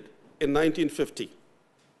located in 1950.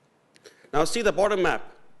 Now see the bottom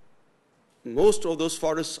map. Most of those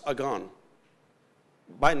forests are gone.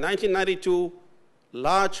 By 1992,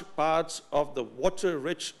 large parts of the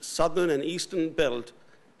water-rich southern and eastern belt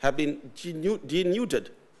have been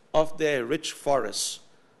denuded of their rich forests.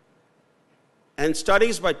 And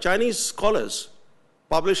studies by Chinese scholars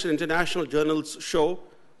published in international journals show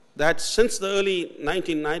that since the early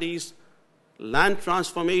 1990s, land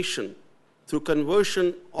transformation through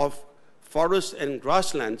conversion of forests and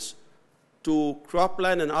grasslands to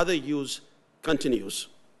cropland and other use continues.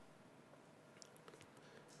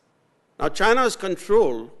 Now, China's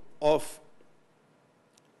control of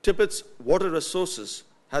Tibet's water resources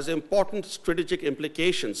has important strategic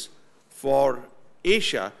implications for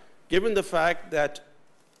Asia, given the fact that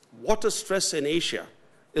water stress in Asia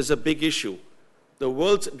is a big issue. The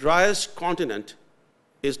world's driest continent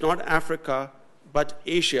is not Africa, but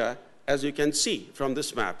Asia, as you can see from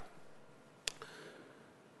this map.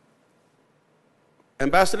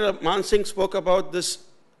 Ambassador Mansingh spoke about this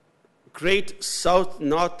great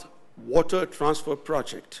South-North water transfer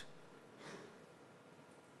project.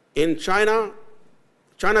 In China,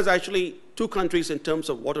 China's actually two countries in terms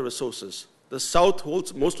of water resources. The South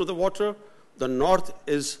holds most of the water. The North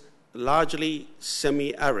is largely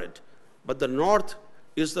semi-arid. But the North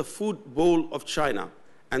is the food bowl of China.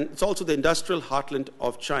 and it's also the industrial heartland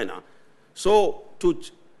of China. So to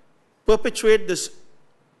perpetuate this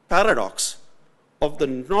paradox of the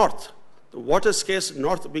north, the water-scarce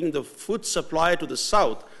north being the food supplier to the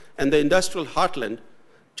south, and the industrial heartland,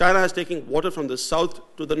 China is taking water from the south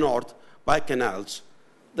to the north by canals.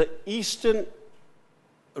 The eastern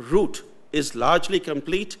route is largely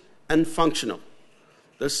complete and functional.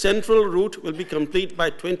 The central route will be complete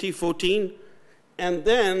by 2014, and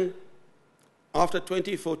then after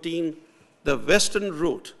 2014, the western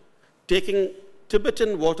route, taking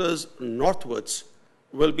Tibetan waters northwards,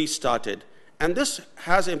 will be started. And this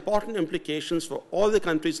has important implications for all the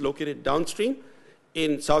countries located downstream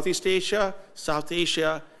in Southeast Asia, South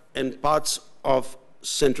Asia, and parts of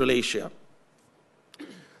Central Asia.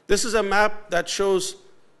 This is a map that shows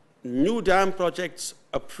new dam projects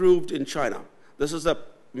approved in China. This is a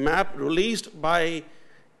map released by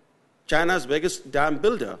China's biggest dam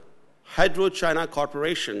builder, Hydro China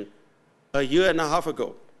Corporation, a year and a half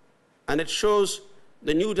ago. And it shows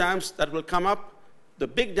the new dams that will come up. The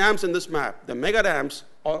big dams in this map, the mega dams,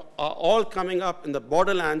 are all coming up in the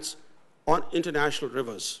borderlands on international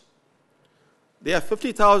rivers. There are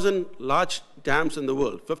 50,000 large dams in the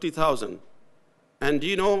world, 50,000. And do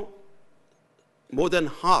you know, more than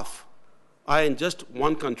half are in just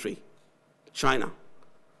one country, China.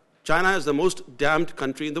 China is the most dammed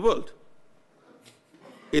country in the world.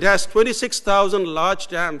 It has 26,000 large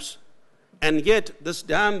dams, and yet this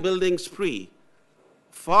dam building spree,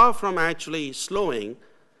 far from actually slowing,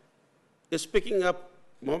 is picking up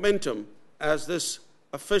momentum, as this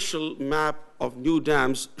official map of new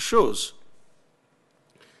dams shows.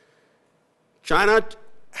 China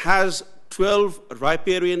has 12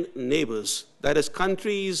 riparian neighbors, that is,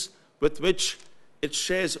 countries with which it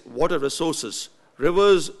shares water resources.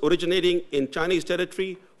 Rivers originating in Chinese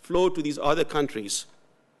territory flow to these other countries.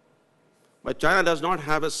 But China does not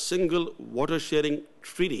have a single water-sharing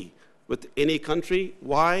treaty with any country.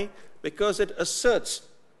 Why? Because it asserts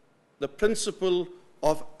the principle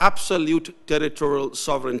of absolute territorial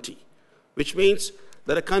sovereignty, which means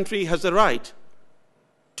that a country has the right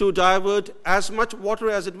to divert as much water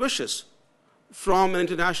as it wishes from an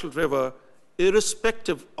international river,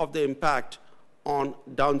 irrespective of the impact on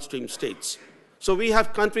downstream states. So we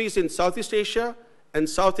have countries in Southeast Asia and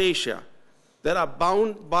South Asia that are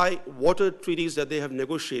bound by water treaties that they have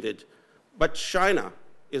negotiated. But China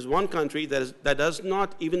is one country that does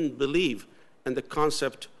not even believe in the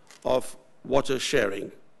concept of water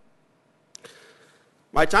sharing.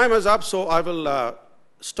 My time is up, so I will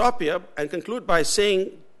stop here and conclude by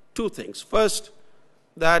saying two things. First,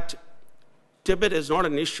 that Tibet is not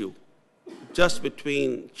an issue just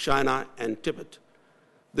between China and Tibet.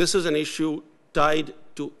 This is an issue tied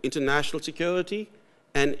to international security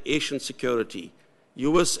and Asian security.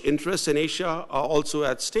 US interests in Asia are also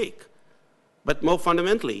at stake. But more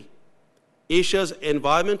fundamentally, Asia's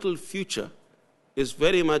environmental future is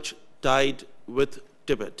very much tied with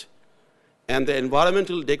Tibet. And the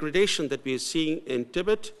environmental degradation that we are seeing in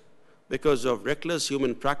Tibet because of reckless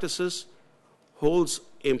human practices holds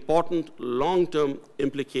important long-term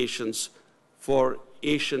implications for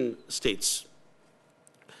Asian states.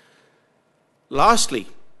 Lastly,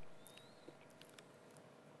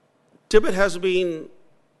 Tibet has been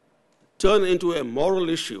turned into a moral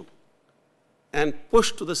issue and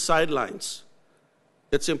pushed to the sidelines.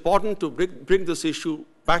 It's important to bring this issue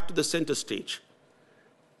back to the center stage.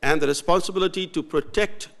 And the responsibility to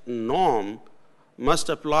protect norm must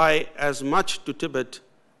apply as much to Tibet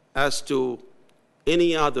as to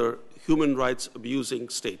any other human rights abusing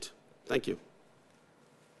state. Thank you.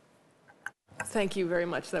 Thank you very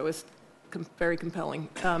much. That was very compelling.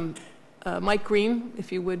 Mike Green,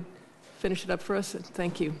 if you would finish it up for us.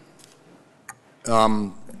 Thank you.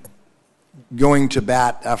 Going to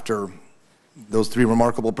bat after those three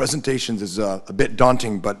remarkable presentations is a bit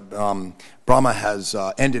daunting, but Brahma has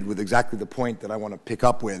ended with exactly the point that I want to pick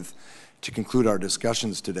up with to conclude our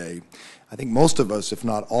discussions today. I think most of us, if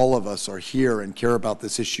not all of us, are here and care about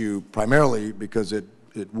this issue primarily because it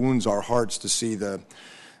wounds our hearts to see the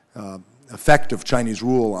effect of Chinese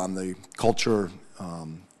rule on the culture,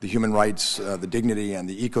 the human rights, the dignity, and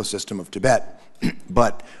the ecosystem of Tibet.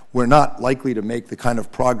 But we're not likely to make the kind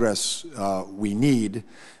of progress we need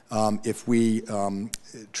if we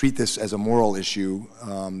treat this as a moral issue,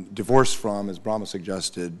 divorced from, as Brahma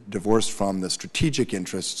suggested, divorced from the strategic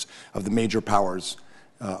interests of the major powers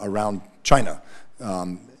around China,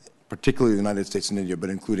 particularly the United States and India, but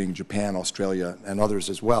including Japan, Australia, and others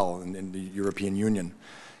as well, and the European Union.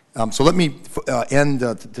 So let me end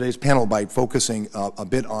today's panel by focusing a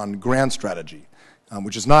bit on grand strategy.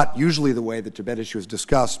 which is not usually the way the Tibet issue is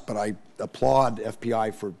discussed, but I applaud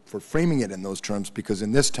FPI for framing it in those terms, because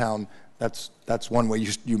in this town, that's one way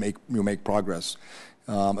you make progress.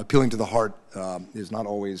 Appealing to the heart is not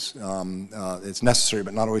always, it's necessary,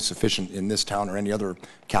 but not always sufficient in this town or any other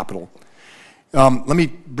capital. Let me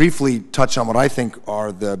briefly touch on what I think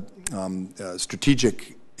are the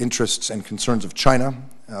strategic interests and concerns of China.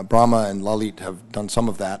 Brahma and Lalit have done some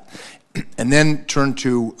of that. And then turn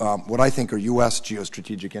to what I think are U.S.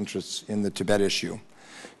 geostrategic interests in the Tibet issue.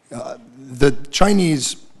 The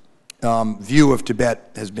Chinese view of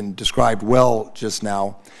Tibet has been described well just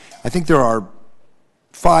now. I think there are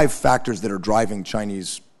 5 factors that are driving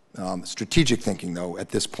Chinese strategic thinking, though, at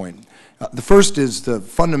this point. The first is the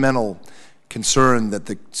fundamental concern that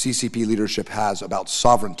the CCP leadership has about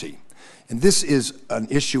sovereignty. And this is an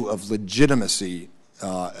issue of legitimacy,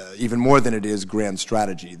 even more than it is grand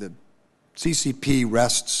strategy. The CCP's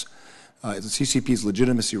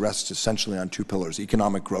legitimacy rests essentially on 2 pillars: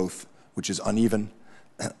 economic growth, which is uneven,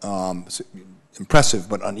 impressive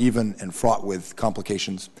but uneven and fraught with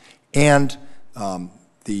complications, and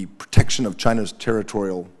the protection of China's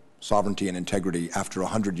territorial sovereignty and integrity after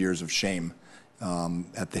 100 years of shame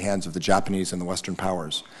at the hands of the Japanese and the Western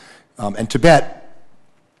powers. And Tibet,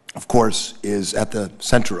 of course, is at the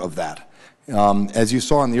center of that. As you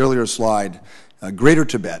saw on the earlier slide, Greater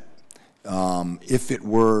Tibet, if it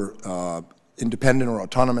were independent or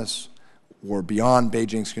autonomous or beyond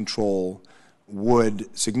Beijing's control, would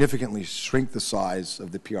significantly shrink the size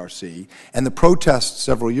of the PRC. And the protests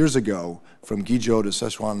several years ago from Guizhou to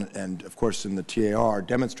Sichuan and, of course, in the TAR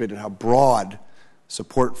demonstrated how broad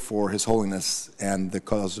support for His Holiness and the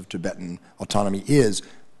cause of Tibetan autonomy is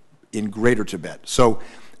in Greater Tibet. So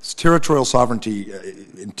territorial sovereignty,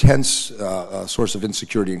 intense source of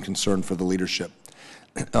insecurity and concern for the leadership.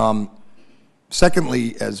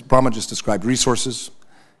 Secondly, as Brahma just described, resources,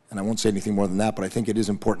 and I won't say anything more than that, but I think it is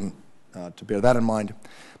important to bear that in mind.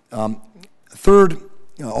 Third,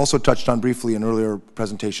 also touched on briefly in earlier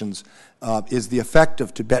presentations, is the effect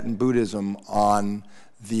of Tibetan Buddhism on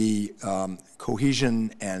the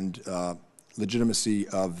cohesion and legitimacy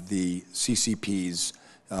of the CCP's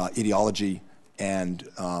ideology and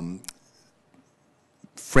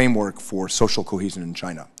framework for social cohesion in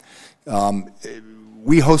China.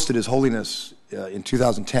 We hosted His Holiness in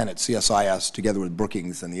 2010 at CSIS together with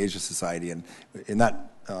Brookings and the Asia Society, and in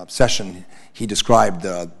that session he described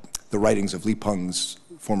the writings of Li Peng's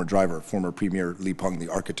former driver, former Premier Li Peng, the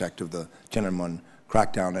architect of the Tiananmen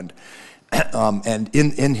crackdown, and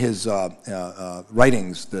in his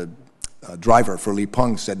writings, the driver for Li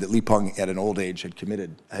Peng said that Li Peng at an old age had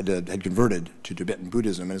converted to Tibetan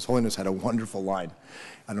Buddhism, and His Holiness had a wonderful line.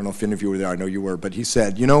 I don't know if any of you were there, I know you were, but he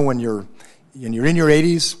said, you know, when you're in your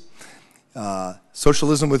 80s,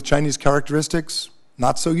 socialism with Chinese characteristics,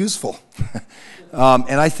 not so useful.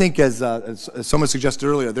 And I think, as someone suggested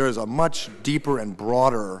earlier, there is a much deeper and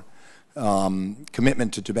broader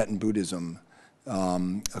commitment to Tibetan Buddhism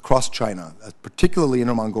across China, particularly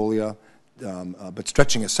Inner Mongolia, but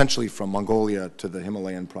stretching essentially from Mongolia to the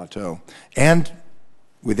Himalayan plateau, and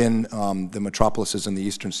within the metropolises in the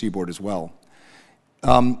eastern seaboard as well.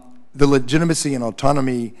 The legitimacy and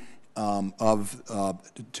autonomy of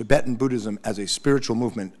Tibetan Buddhism as a spiritual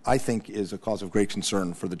movement, I think, is a cause of great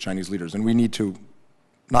concern for the Chinese leaders, and we need to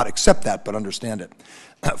not accept that, but understand it.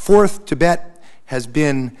 Fourth, Tibet has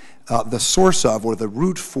been the source of, or the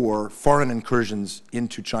route for, foreign incursions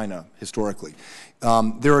into China historically.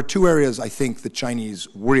 There are 2 areas I think the Chinese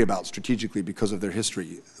worry about strategically because of their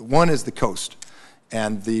history. One is the coast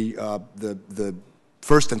and the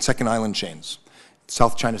first and second island chains,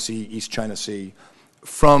 South China Sea, East China Sea,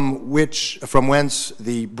 from whence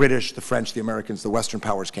the British, the French, the Americans, the Western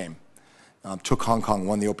powers came, took Hong Kong,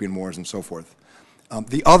 won the Opium Wars, and so forth.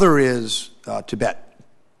 The other is Tibet.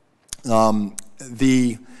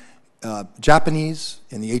 The Japanese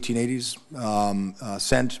in the 1880s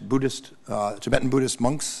sent Tibetan Buddhist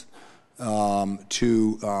monks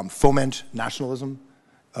to foment nationalism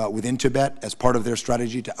within Tibet as part of their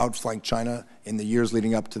strategy to outflank China in the years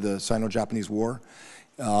leading up to the Sino-Japanese War.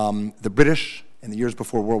 The British, in the years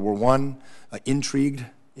before World War I, intrigued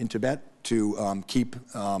in Tibet to keep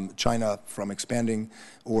China from expanding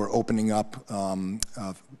or opening up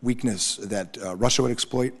weakness that Russia would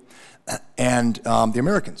exploit. And the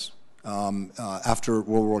Americans, after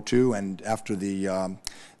World War II and after the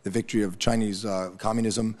victory of Chinese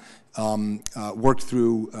communism, worked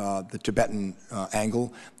through the Tibetan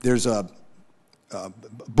angle. There's a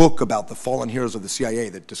book about the fallen heroes of the CIA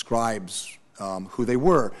that describes who they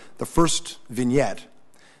were. The first vignette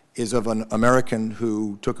is of an American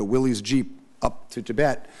who took a Willys Jeep up to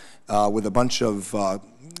Tibet with a bunch of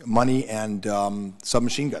money and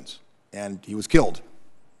submachine guns. And he was killed,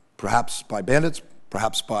 perhaps by bandits,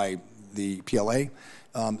 perhaps by the PLA.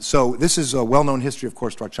 So this is a well-known history, of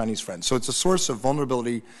course, to our Chinese friends. So it's a source of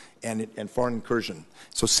vulnerability and foreign incursion.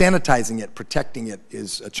 So sanitizing it, protecting it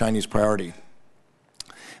is a Chinese priority.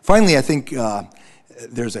 Finally, I think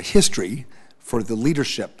there's a history for the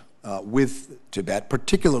leadership with Tibet,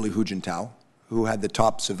 particularly Hu Jintao, who had the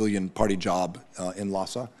top civilian party job in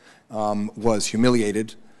Lhasa, was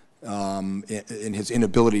humiliated in his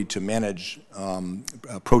inability to manage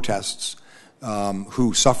protests,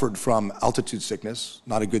 who suffered from altitude sickness,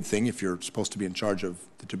 not a good thing if you're supposed to be in charge of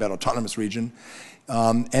the Tibet Autonomous Region,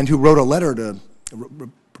 and who wrote a letter to,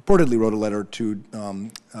 purportedly wrote a letter to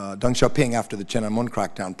Deng Xiaoping after the Tiananmen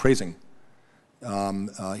crackdown, praising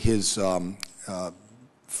his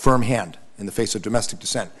firm hand in the face of domestic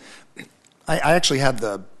dissent. I actually had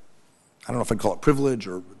the, I don't know if I'd call it privilege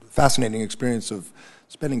or fascinating experience of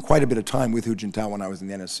spending quite a bit of time with Hu Jintao when I was in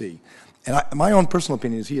the NSC. And my own personal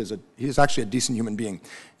opinion is he is actually a decent human being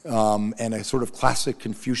and a sort of classic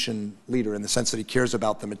Confucian leader in the sense that he cares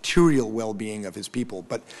about the material well-being of his people.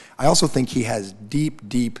 But I also think he has deep,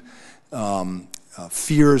 deep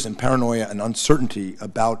fears and paranoia and uncertainty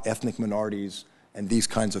about ethnic minorities and these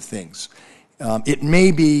kinds of things. It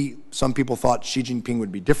may be, some people thought Xi Jinping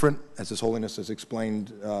would be different, as His Holiness has explained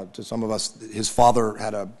to some of us. His father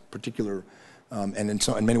had a particular, and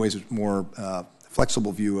in many ways, more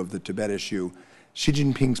flexible view of the Tibet issue. Xi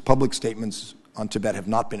Jinping's public statements on Tibet have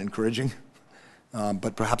not been encouraging,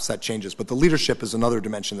 but perhaps that changes. But the leadership is another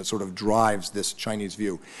dimension that sort of drives this Chinese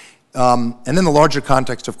view. And then the larger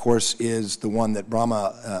context, of course, is the one that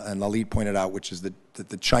Brahma and Lalit pointed out, which is that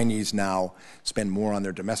the Chinese now spend more on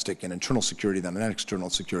their domestic and internal security than on external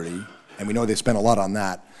security, and we know they spend a lot on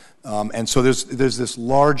that. And so there's this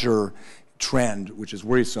larger trend, which is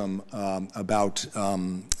worrisome, about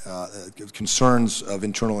concerns of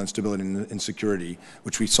internal instability and insecurity,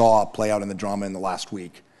 which we saw play out in the drama in the last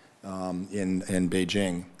week in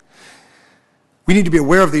Beijing. We need to be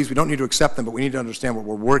aware of these. We don't need to accept them, but we need to understand what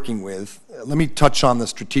we're working with. Let me touch on the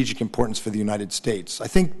strategic importance for the United States. I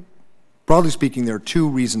think, broadly speaking, there are two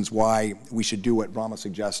reasons why we should do what Brahma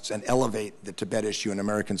suggests and elevate the Tibet issue in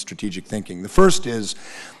American strategic thinking. The first is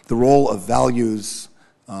the role of values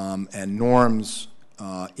and norms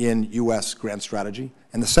in U.S. grand strategy.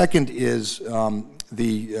 And the second is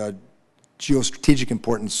the geostrategic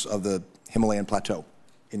importance of the Himalayan plateau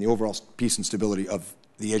in the overall peace and stability of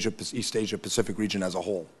the East Asia Pacific region as a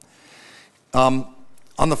whole. On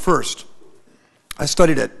the first, I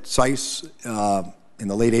studied at SAIS in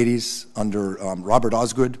the late 80s under Robert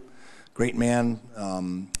Osgood, great man,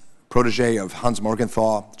 protege of Hans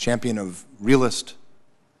Morgenthau, champion of realist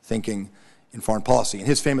thinking in foreign policy. And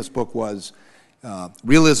his famous book was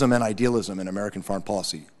Realism and Idealism in American Foreign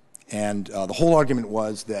Policy. And the whole argument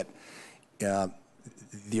was that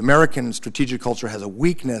the American strategic culture has a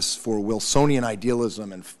weakness for Wilsonian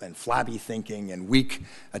idealism and flabby thinking and weak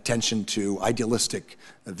attention to idealistic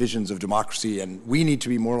visions of democracy. And we need to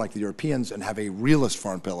be more like the Europeans and have a realist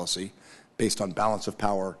foreign policy based on balance of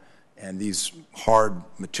power and these hard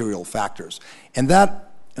material factors. And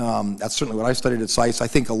that's certainly what I studied at SAIS. I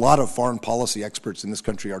think a lot of foreign policy experts in this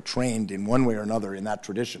country are trained in one way or another in that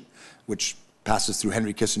tradition, which passes through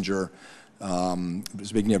Henry Kissinger,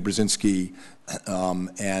 Zbigniew Brzezinski,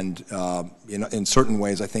 and in certain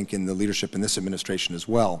ways, I think, in the leadership in this administration as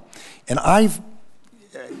well. And I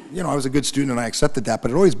was a good student and I accepted that, but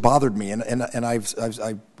it always bothered me. And I've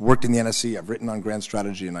worked in the NSC, I've written on grand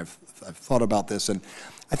strategy, and I've thought about this, and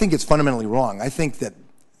I think it's fundamentally wrong. I think that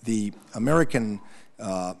the American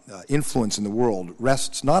influence in the world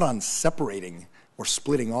rests not on separating or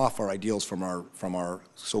splitting off our ideals from our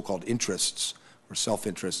so-called interests or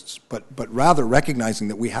self-interests, but rather recognizing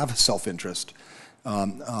that we have a self-interest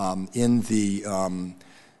in the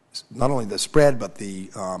not only the spread but the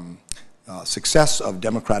success of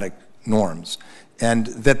democratic norms, and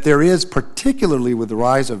that there is, particularly with the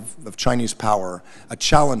rise of Chinese power, a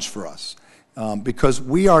challenge for us because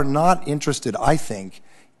we are not interested, I think,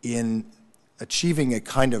 in achieving a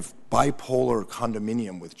kind of bipolar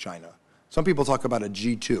condominium with China. Some people talk about a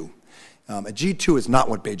G2. A G2 is not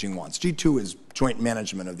what Beijing wants. G2 is joint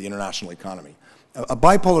management of the international economy. A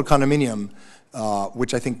bipolar condominium,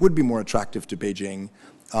 which I think would be more attractive to Beijing,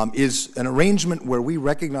 is an arrangement where we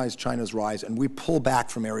recognize China's rise and we pull back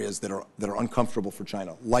from areas that are uncomfortable for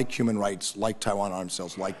China, like human rights, like Taiwan arms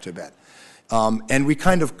sales, like Tibet. And we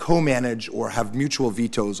kind of co-manage or have mutual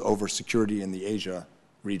vetoes over security in the Asia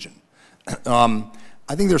region.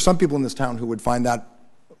 I think there are some people in this town who would find that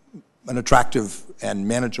an attractive and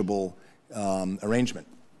manageable arrangement.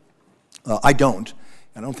 I don't.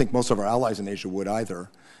 I don't think most of our allies in Asia would either.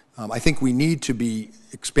 I think we need to be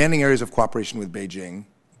expanding areas of cooperation with Beijing,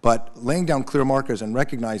 but laying down clear markers and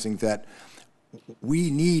recognizing that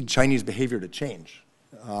we need Chinese behavior to change.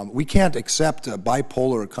 We can't accept a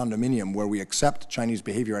bipolar condominium where we accept Chinese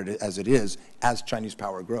behavior as it is as Chinese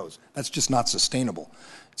power grows. That's just not sustainable.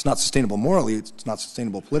 It's not sustainable morally, it's not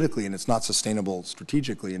sustainable politically, and it's not sustainable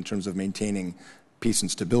strategically in terms of maintaining peace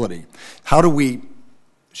and stability. How do we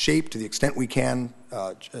shape, to the extent we can,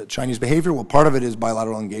 Chinese behavior? Well, part of it is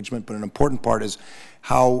bilateral engagement, but an important part is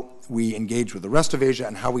how we engage with the rest of Asia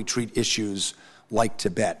and how we treat issues like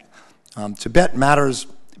Tibet. Tibet matters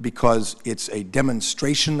because it's a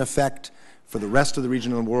demonstration effect for the rest of the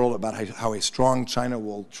region of the world about how a strong China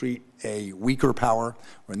will treat a weaker power,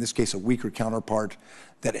 or in this case a weaker counterpart,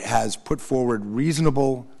 that has put forward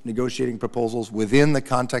reasonable negotiating proposals within the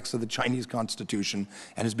context of the Chinese constitution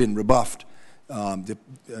and has been rebuffed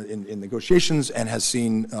in negotiations and has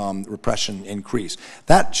seen repression increase.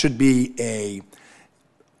 That should be a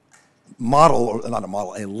model, or not a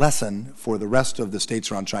model, a lesson for the rest of the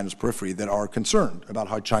states around China's periphery that are concerned about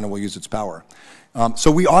how China will use its power.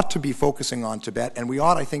 So we ought to be focusing on Tibet, and we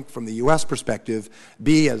ought, I think, from the U.S. perspective,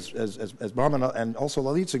 be, as Brahma and also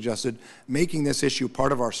Lalit suggested, making this issue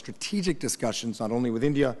part of our strategic discussions, not only with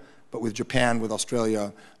India, but with Japan, with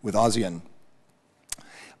Australia, with ASEAN.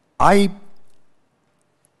 I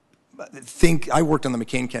think I worked on the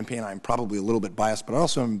McCain campaign. I'm probably a little bit biased, but I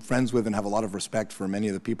also am friends with and have a lot of respect for many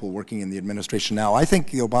of the people working in the administration now. I think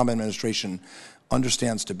the Obama administration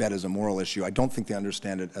understands Tibet as a moral issue. I don't think they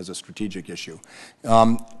understand it as a strategic issue.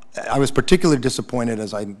 I was particularly disappointed,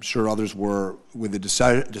 as I'm sure others were, with the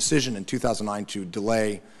decision in 2009 to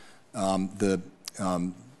delay the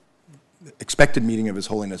expected meeting of His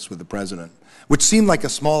Holiness with the President, which seemed like a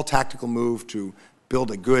small tactical move to build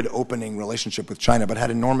a good opening relationship with China, but had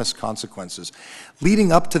enormous consequences. Leading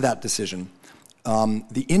up to that decision,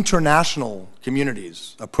 the international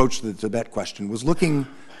community's approach to the Tibet question was looking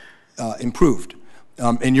improved.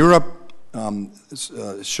 In Europe,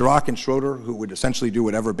 Chirac and Schroeder, who would essentially do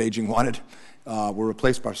whatever Beijing wanted, were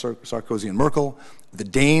replaced by Sarkozy and Merkel. The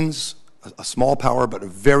Danes, a small power but a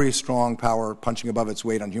very strong power, punching above its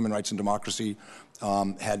weight on human rights and democracy,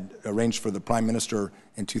 had arranged for the Prime Minister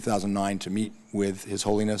in 2009 to meet with His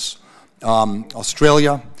Holiness.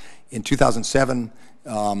 Australia, in 2007,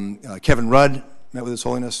 Kevin Rudd met with His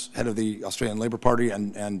Holiness, head of the Australian Labor Party,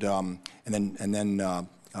 and then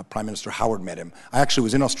Prime Minister Howard met him. I actually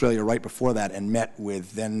was in Australia right before that and met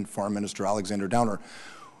with then Foreign Minister Alexander Downer,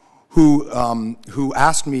 who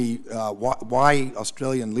asked me why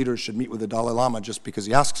Australian leaders should meet with the Dalai Lama just because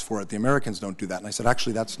he asks for it. The Americans don't do that. And I said,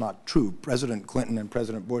 actually, that's not true. President Clinton and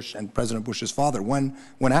President Bush and President Bush's father, when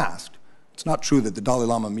asked, it's not true that the Dalai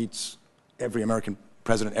Lama meets every American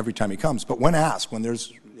president every time he comes, but when asked, when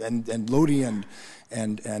there's, and Lodi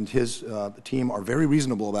and his team are very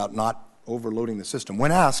reasonable about not overloading the system.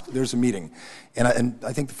 When asked, there's a meeting. And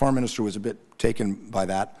I think the Foreign Minister was a bit taken by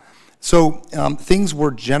that. So things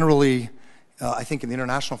were generally, I think, in the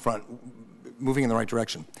international front, moving in the right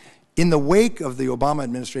direction. In the wake of the Obama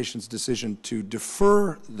administration's decision to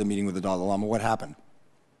defer the meeting with the Dalai Lama, what happened?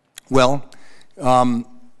 Well, the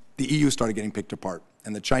EU started getting picked apart,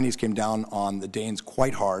 and the Chinese came down on the Danes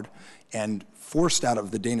quite hard and forced out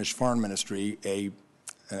of the Danish Foreign Ministry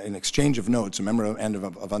an exchange of notes, a memorandum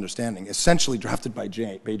of understanding, essentially drafted by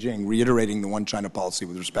Beijing, reiterating the one China policy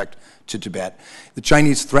with respect to Tibet. The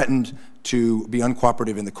Chinese threatened to be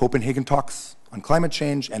uncooperative in the Copenhagen talks on climate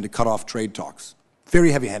change and to cut off trade talks.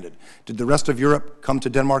 Very heavy-handed. Did the rest of Europe come to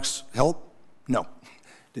Denmark's help? No.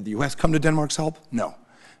 Did the US come to Denmark's help? No.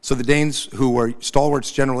 So the Danes, who were stalwarts,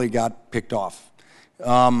 generally got picked off.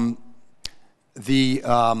 The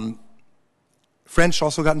French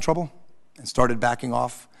also got in trouble and started backing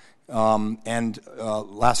off.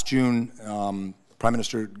 Last June, Prime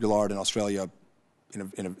Minister Gillard in Australia,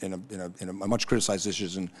 in a much criticized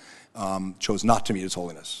decision, chose not to meet His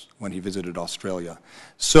Holiness when he visited Australia.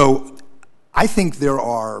 So I think there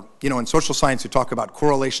are, in social science you talk about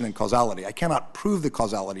correlation and causality. I cannot prove the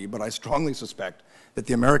causality, but I strongly suspect that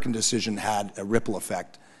the American decision had a ripple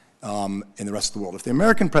effect in the rest of the world. If the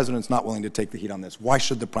American president's not willing to take the heat on this, why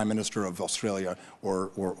should the Prime Minister of Australia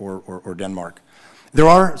or Denmark? There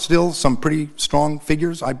are still some pretty strong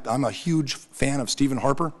figures. I'm a huge fan of Stephen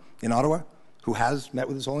Harper in Ottawa, who has met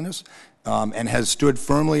with His Holiness and has stood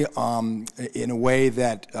firmly in a way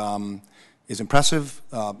that is impressive.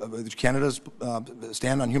 Canada's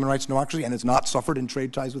stand on human rights and democracy and has not suffered in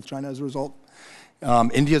trade ties with China as a result.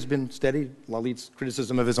 India's been steady, Lalit's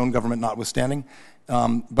criticism of his own government notwithstanding.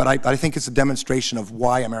 But I think it's a demonstration of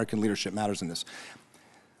why American leadership matters in this.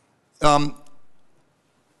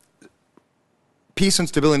 Peace and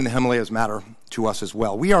stability in the Himalayas matter to us as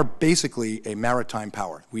well. We are basically a maritime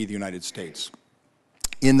power, we the United States.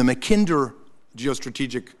 In the Mackinder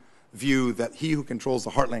geostrategic view that he who controls the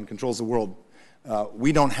heartland controls the world,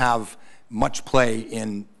 we don't have much play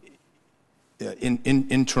in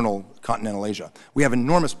internal continental Asia. We have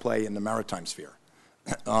enormous play in the maritime sphere,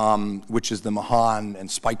 which is the Mahan and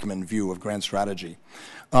Spikeman view of grand strategy.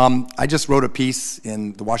 I just wrote a piece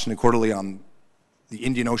in the Washington Quarterly on the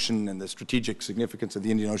Indian Ocean and the strategic significance of the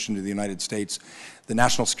Indian Ocean to the United States. The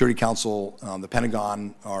National Security Council, the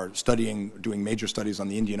Pentagon are doing major studies on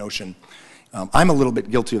the Indian Ocean. I'm a little bit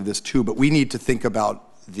guilty of this too, but we need to think about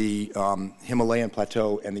the Himalayan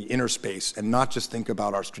plateau and the inner space and not just think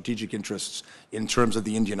about our strategic interests in terms of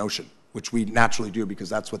the Indian Ocean, which we naturally do because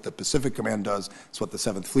that's what the Pacific Command does, it's what the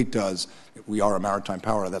 7th Fleet does. We are a maritime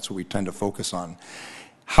power, that's what we tend to focus on.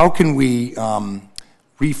 How can we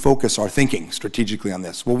refocus our thinking strategically on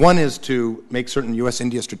this? Well, one is to make certain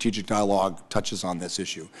U.S.-India strategic dialogue touches on this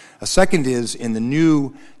issue. A second is in the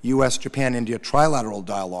new U.S.-Japan-India trilateral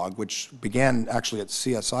dialogue, which began actually at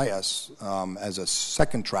CSIS as a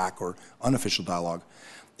second track or unofficial dialogue,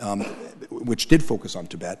 which did focus on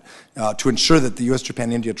Tibet, to ensure that the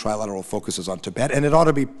U.S.-Japan-India trilateral focuses on Tibet, and it ought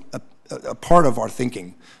to be a part of our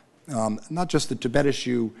thinking, not just the Tibet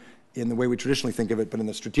issue in the way we traditionally think of it, but in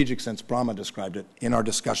the strategic sense Brahma described it, in our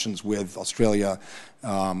discussions with Australia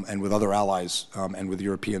and with other allies and with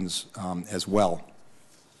Europeans as well.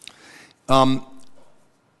 Let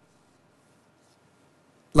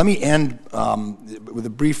me end with a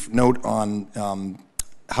brief note on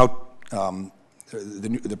how the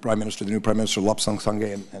new Prime Minister Lobsang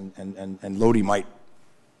Sangay and Lodi might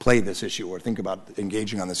play this issue or think about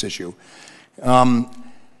engaging on this issue. I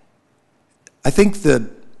think the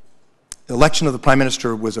election of the Prime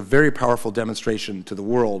Minister was a very powerful demonstration to the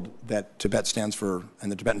world that Tibet stands for and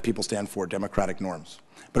the Tibetan people stand for democratic norms.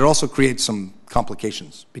 But it also creates some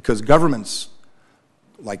complications because governments,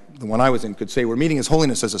 like the one I was in, could say we're meeting His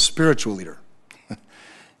Holiness as a spiritual leader.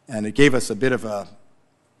 And it gave us a bit of a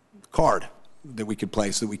card that we could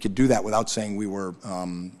play so that we could do that without saying we were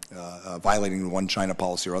violating the One China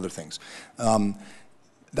policy or other things.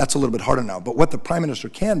 That's a little bit harder now. But what the Prime Minister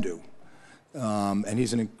can do, and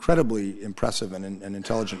he's an incredibly impressive and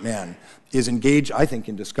intelligent man, is engage, I think,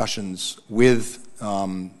 in discussions with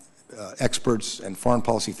experts and foreign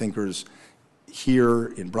policy thinkers here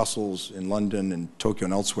in Brussels, in London, in Tokyo,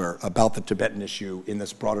 and elsewhere about the Tibetan issue in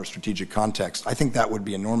this broader strategic context. I think that would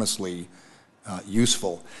be enormously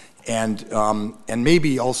useful, and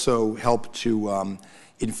maybe also help to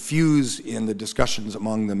infuse in the discussions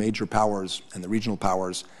among the major powers and the regional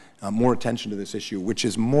powers more attention to this issue, which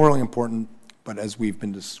is morally important, but as we've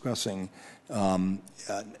been discussing,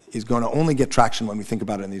 is going to only get traction when we think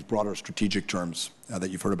about it in these broader strategic terms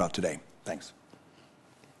that you've heard about today. Thanks.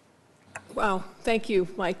 Wow, thank you,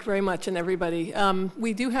 Mike, very much, and everybody.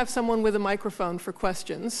 We do have someone with a microphone for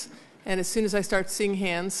questions, and as soon as I start seeing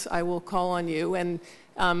hands, I will call on you, and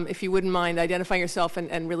if you wouldn't mind identifying yourself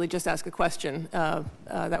and really just ask a question,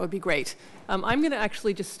 that would be great. I'm going to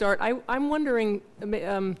actually just start. I'm wondering,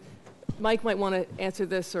 Mike might want to answer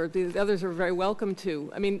this, or the others are very welcome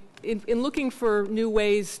to. I mean, in looking for new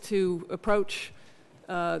ways to approach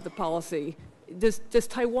the policy, does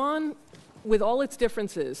Taiwan, with all its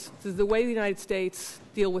differences, does the way the United States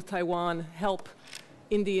deal with Taiwan help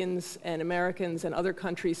Indians and Americans and other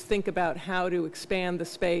countries think about how to expand the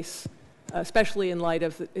space, especially in light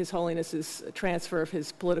of His Holiness's transfer of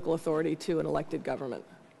his political authority to an elected government?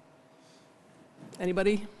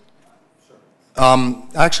 Anybody? I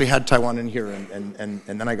actually had Taiwan in here, and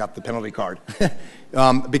then I got the penalty card.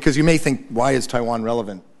 Because you may think, why is Taiwan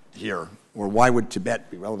relevant here? Or why would Tibet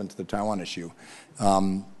be relevant to the Taiwan issue?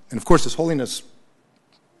 And of course, His Holiness,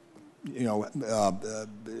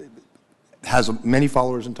 has many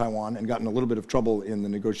followers in Taiwan and got in a little bit of trouble in the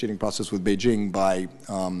negotiating process with Beijing by,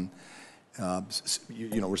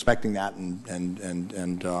 respecting that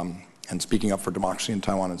and speaking up for democracy in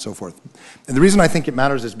Taiwan and so forth. And the reason I think it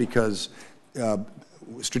matters is because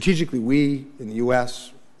strategically, we in the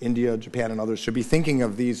U.S., India, Japan, and others should be thinking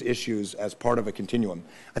of these issues as part of a continuum.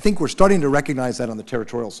 I think we're starting to recognize that on the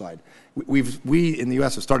territorial side. We in the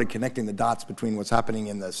U.S. have started connecting the dots between what's happening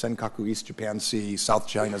in the Senkaku East Japan Sea, South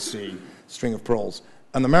China Sea, String of Pearls.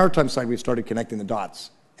 On the maritime side, we've started connecting the dots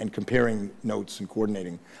and comparing notes and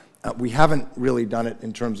coordinating. We haven't really done it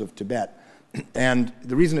in terms of Tibet. And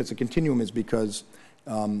the reason it's a continuum is because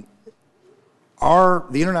the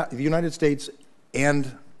United States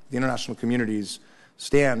and the international communities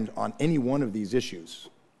stand on any one of these issues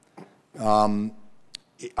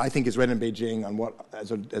I think is read in Beijing on what,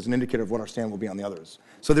 as an indicator of what our stand will be on the others.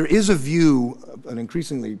 So there is a view, an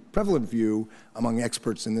increasingly prevalent view among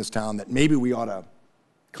experts in this town that maybe we ought to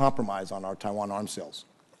compromise on our Taiwan arms sales,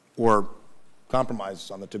 or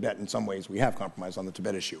compromise on the Tibet. In some ways, we have compromised on the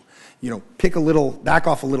Tibet issue. You know, pick a little, back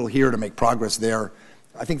off a little here to make progress there.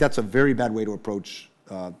 I think that's a very bad way to approach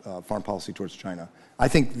foreign policy towards China. I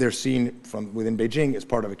think they're seen from within Beijing as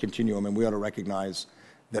part of a continuum, and we ought to recognize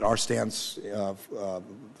that our stance,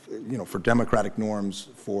 you know, for democratic norms,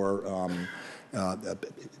 for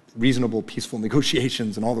reasonable, peaceful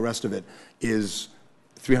negotiations, and all the rest of it, is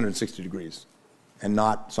 360 degrees, and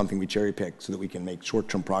not something we cherry pick so that we can make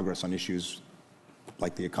short-term progress on issues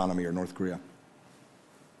like the economy or North Korea.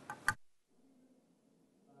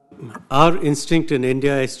 Our instinct in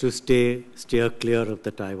India is to steer clear of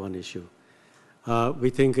the Taiwan issue. We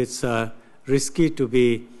think it's risky to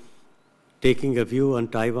be taking a view on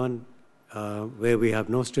Taiwan where we have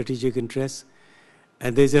no strategic interests.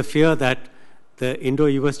 And there's a fear that the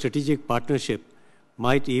Indo-US strategic partnership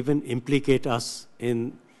might even implicate us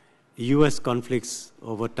in US conflicts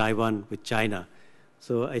over Taiwan with China.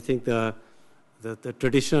 So I think the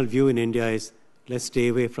traditional view in India is let's stay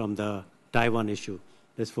away from the Taiwan issue.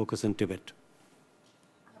 Let's focus on Tibet.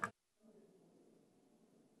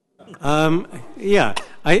 Yeah,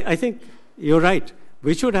 I think you're right.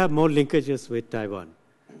 We should have more linkages with Taiwan.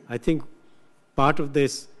 I think part of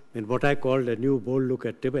this, in what I called a new bold look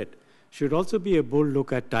at Tibet, should also be a bold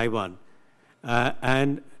look at Taiwan,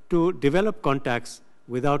 and to develop contacts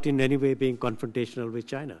without in any way being confrontational with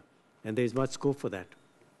China. And there is much scope for that.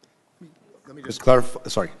 Let me just clarify.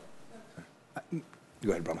 Sorry. Go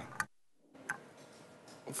ahead, Brahma.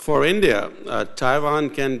 For India, Taiwan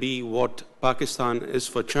can be what Pakistan is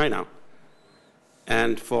for China.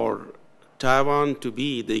 And for Taiwan to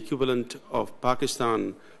be the equivalent of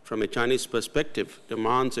Pakistan from a Chinese perspective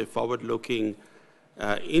demands a forward-looking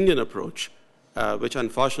Indian approach, which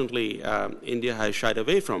unfortunately India has shied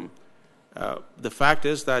away from. The fact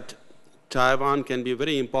is that Taiwan can be a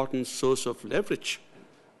very important source of leverage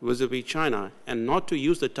vis-a-vis China, and not to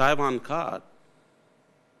use the Taiwan card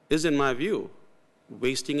is, in my view,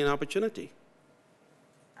 wasting an opportunity.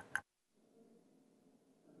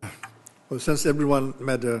 Well, since everyone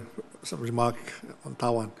made some remark on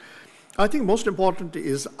Taiwan, I think most important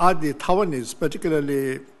is, are the Taiwanese,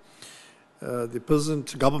 particularly the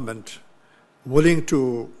present government, willing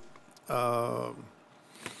to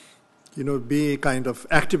you know, be kind of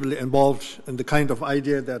actively involved in the kind of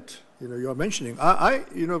idea that, you know, you're mentioning. I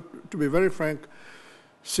you know, to be very frank,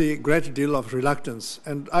 see a great deal of reluctance.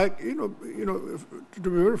 And to be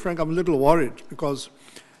very frank, I'm a little worried, because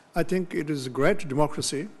I think it is a great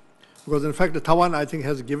democracy, because in fact, Taiwan, I think,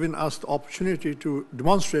 has given us the opportunity to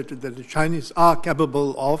demonstrate that the Chinese are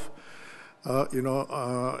capable of,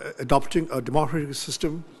 adopting a democratic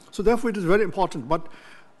system. So therefore, it is very important. But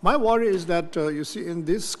my worry is that, you see, in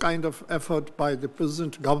this kind of effort by the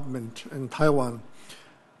present government in Taiwan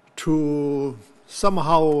to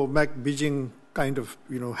somehow make Beijing kind of,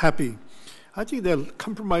 you know, happy, I think they're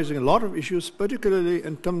compromising a lot of issues, particularly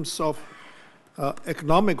in terms of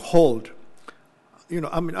economic hold. You know,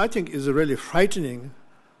 I mean, I think it's really frightening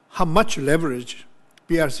how much leverage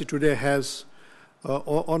PRC today has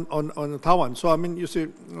on Taiwan. So, I mean, you see,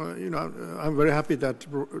 I'm very happy that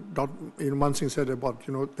Mansingh said about,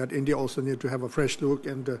 you know, that India also need to have a fresh look,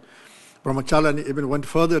 and Brahmacharya even went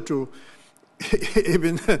further to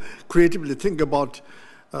even creatively think about,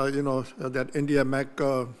 that India make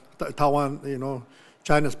Taiwan, you know,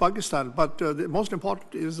 China's Pakistan. But the most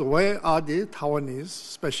important is, where are the Taiwanese,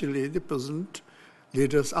 especially the present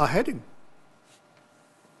leaders, are heading?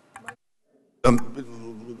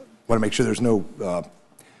 Want to make sure there's no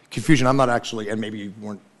confusion. I'm not actually, and maybe you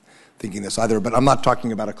weren't thinking this either, but I'm not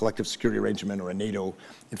talking about a collective security arrangement or a NATO.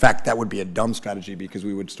 In fact, that would be a dumb strategy, because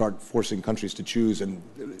we would start forcing countries to choose, and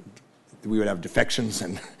we would have defections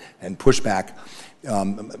and pushback.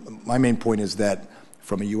 My main point is that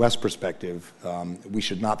from a U.S. perspective, we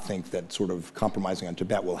should not think that sort of compromising on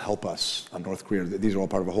Tibet will help us on North Korea. These are all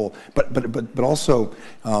part of a whole. But also,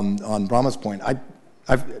 on Brahma's point, I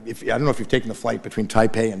don't know if you've taken the flight between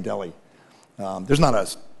Taipei and Delhi. There's not a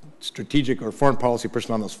strategic or foreign policy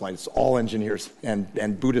person on those flights. It's all engineers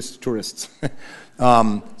and Buddhist tourists.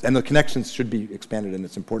 And the connections should be expanded, and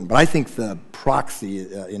it's important. But I think the proxy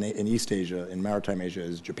in East Asia, in maritime Asia,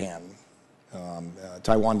 is Japan.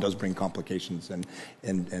 Taiwan does bring complications, and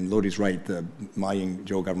Lodi's right. The Ma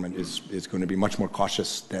Ying-jeou government is going to be much more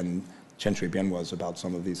cautious than Chen Shui-bian was about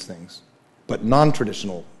some of these things. But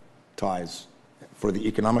non-traditional ties, for the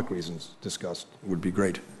economic reasons discussed, would be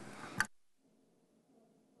great.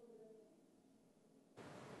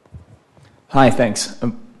 Hi, thanks.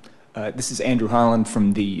 This is Andrew Holland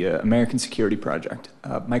from the American Security Project.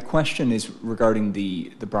 My question is regarding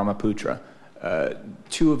the Brahmaputra.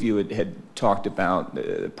 Two of you had talked about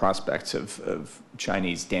the prospects of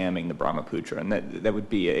Chinese damming the Brahmaputra, and that would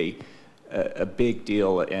be a big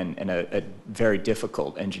deal and a very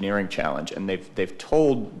difficult engineering challenge. And they've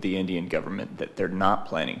told the Indian government that they're not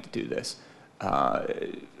planning to do this.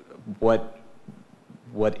 What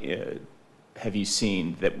have you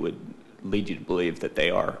seen that would lead you to believe that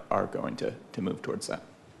they are going to move towards that?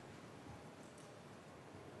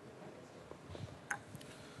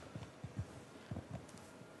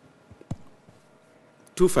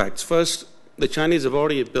 Two facts. First, the Chinese have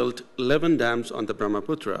already built 11 dams on the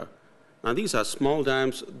Brahmaputra. Now, these are small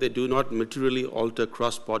dams. They do not materially alter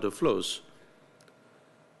cross-border flows.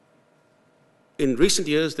 In recent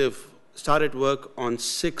years, they've started work on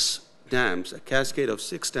 6 dams, a cascade of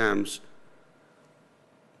 6 dams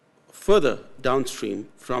further downstream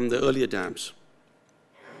from the earlier dams.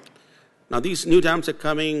 Now, these new dams are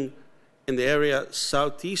coming in the area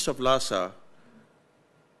southeast of Lhasa,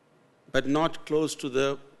 but not close to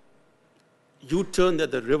the U-turn that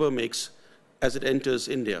the river makes as it enters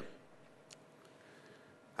India.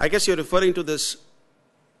 I guess you're referring to this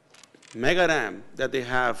mega dam that they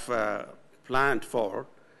have planned for,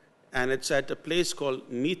 and it's at a place called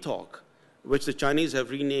Mithok, which the Chinese have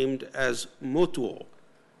renamed as Motuo.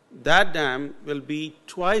 That dam will be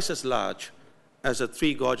twice as large as the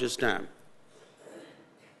Three Gorges Dam.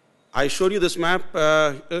 I showed you this map,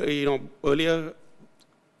 earlier.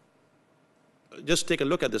 Just take a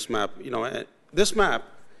look at this map. This map,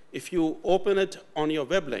 if you open it on your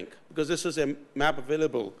web link, because this is a map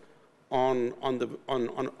available on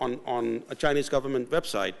a Chinese government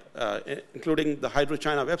website, including the Hydro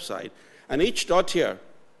China website, and each dot here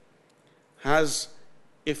has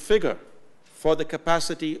a figure for the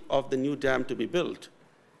capacity of the new dam to be built.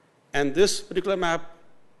 And this particular map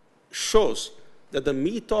shows that the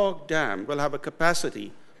Mithok Dam will have a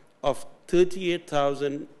capacity of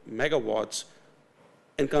 38,000 megawatts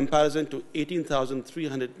in comparison to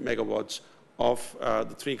 18,300 megawatts of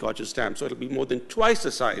the Three Gorges Dam. So it'll be more than twice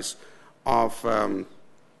the size of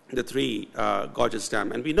the Three Gorges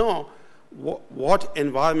Dam. And we know what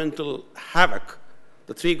environmental havoc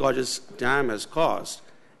the Three Gorges Dam has caused.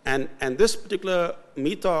 And this particular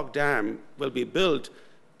Mithok Dam will be built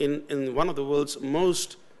in one of the world's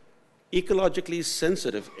most ecologically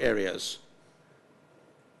sensitive areas.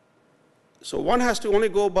 So one has to only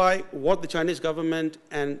go by what the Chinese government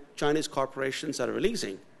and Chinese corporations are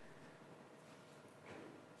releasing.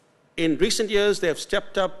 In recent years, they have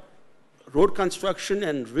stepped up road construction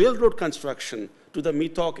and railroad construction to the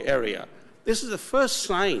Mithok area. This is the first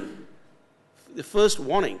sign, the first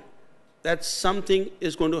warning that something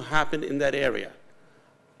is going to happen in that area.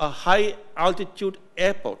 A high-altitude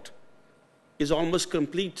airport is almost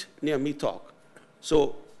complete near Mithok.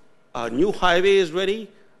 So a new highway is ready,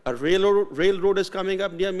 a railroad is coming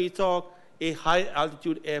up near Mithok, a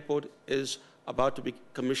high-altitude airport is about to be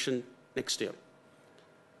commissioned next year.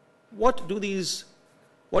 What does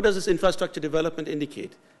this infrastructure development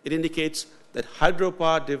indicate? It indicates that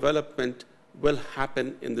hydropower development will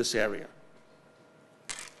happen in this area.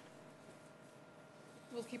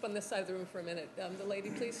 We'll keep on this side of the room for a minute. The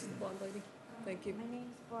lady, please, the blonde lady. Thank you. My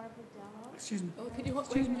name is Barbara Dello. Excuse me. Oh, could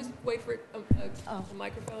you just wait for a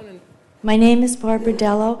microphone? And My name is Barbara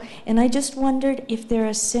Dello, and I just wondered if there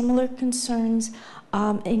are similar concerns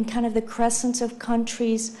in kind of the crescents of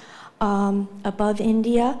countries above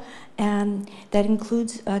India, and that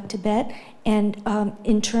includes Tibet, and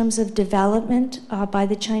in terms of development by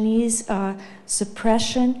the Chinese,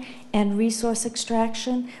 suppression and resource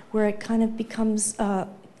extraction, where it kind of becomes a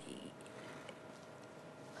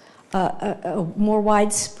more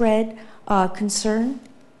widespread concern.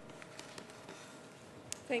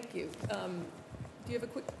 thank you. Do you have a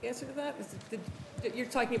quick answer to that? You're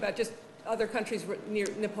talking about just other countries near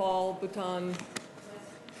Nepal, Bhutan.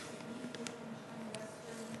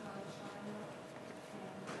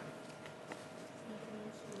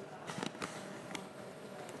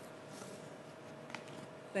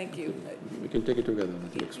 Thank you. We can take it together.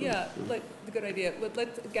 Yeah, good idea.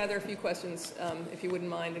 Let's gather a few questions, if you wouldn't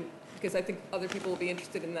mind, because I think other people will be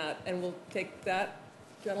interested in that. And we'll take that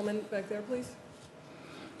gentleman back there, please.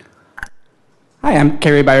 Hi, I'm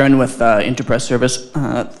Kerry Byron with Interpress Service.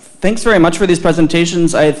 Thanks very much for these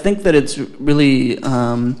presentations. I think that it's really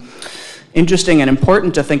interesting and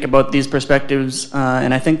important to think about these perspectives,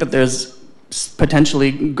 and I think that there's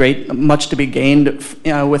potentially much to be gained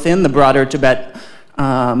within the broader Tibet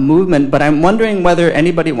movement, but I'm wondering whether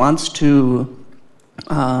anybody wants to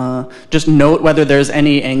just note whether there's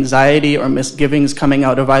any anxiety or misgivings coming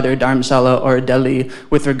out of either Dharamsala or Delhi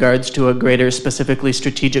with regards to a greater specifically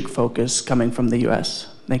strategic focus coming from the U.S.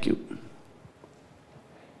 Thank you.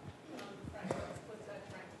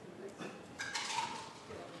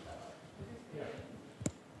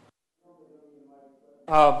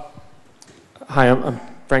 Hi, I'm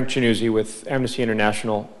Frank Chinuzzi with Amnesty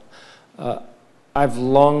International. I've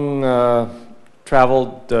long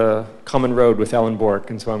traveled the common road with Ellen Bork,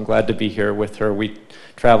 and so I'm glad to be here with her. We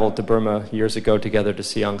traveled to Burma years ago together to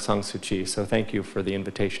see Aung San Suu Kyi, so thank you for the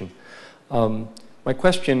invitation. My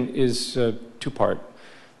question is two-part.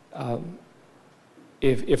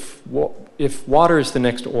 If water is the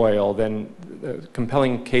next oil, then a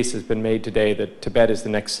compelling case has been made today that Tibet is the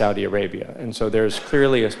next Saudi Arabia. And so there's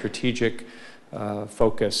clearly a strategic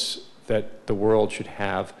focus that the world should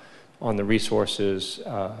have on the resources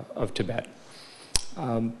of Tibet.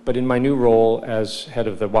 But in my new role as head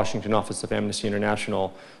of the Washington office of Amnesty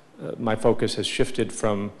International, my focus has shifted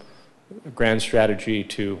from a grand strategy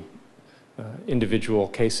to individual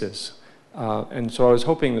cases. And so I was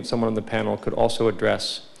hoping that someone on the panel could also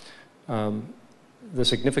address the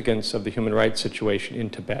significance of the human rights situation in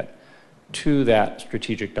Tibet to that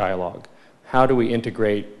strategic dialogue. How do we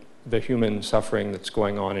integrate the human suffering that's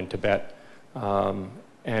going on in Tibet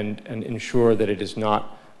and ensure that it is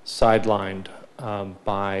not sidelined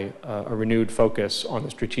by a renewed focus on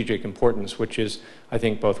the strategic importance, which is, I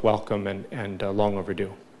think, both welcome and long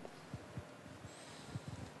overdue?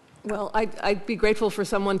 Well, I'd be grateful for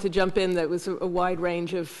someone to jump in that was a wide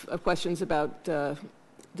range of questions about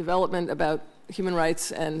development, about human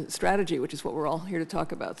rights and strategy, which is what we're all here to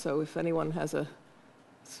talk about. So if anyone has a...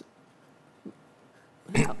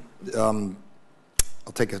 I'll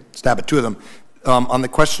take a stab at two of them. On the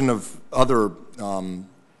question of other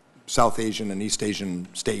South Asian and East Asian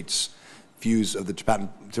states' views of the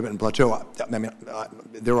Tibetan Plateau, I mean,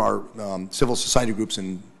 there are civil society groups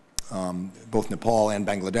in both Nepal and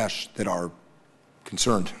Bangladesh that are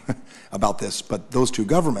concerned about this, but those two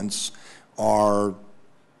governments are,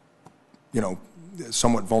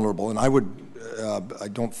 somewhat vulnerable. And I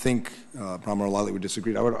don't think Brahma or Lali would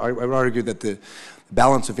disagree. I would argue that the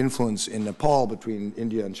balance of influence in Nepal between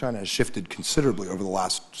India and China has shifted considerably over the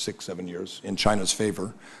last 6-7 years in China's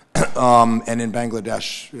favor. And in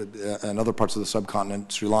Bangladesh and other parts of the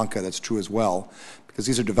subcontinent, Sri Lanka, that's true as well, because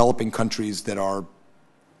these are developing countries that are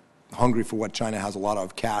hungry for what China has a lot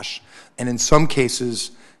of, cash. And in some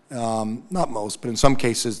cases, not most, but in some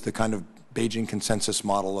cases, the kind of Beijing consensus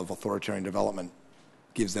model of authoritarian development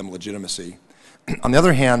gives them legitimacy. On the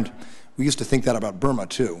other hand, we used to think that about Burma,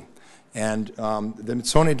 too. And the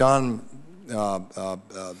Mitsonedan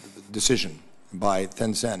decision by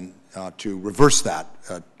Thein Sein to reverse that,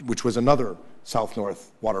 which was another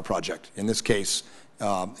south-north water project, in this case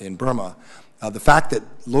in Burma, the fact that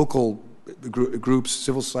local groups,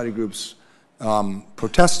 civil society groups,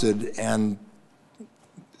 protested and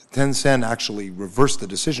Thein Sein actually reversed the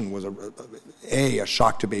decision was a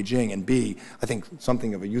shock to Beijing, and B, I think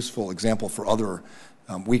something of a useful example for other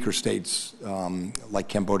weaker states like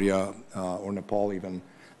Cambodia or Nepal even.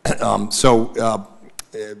 So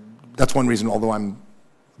that's one reason, although I'm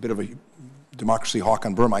a bit of a democracy hawk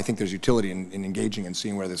on Burma, I think there's utility in engaging and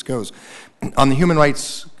seeing where this goes. On the human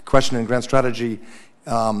rights question and grand strategy,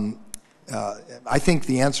 I think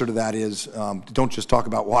the answer to that is don't just talk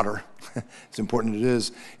about water, as important as it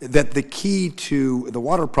is, that the key to the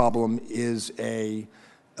water problem is a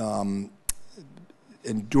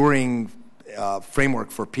enduring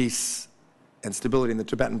framework for peace and stability in the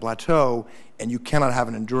Tibetan Plateau, and you cannot have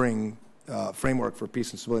an enduring framework for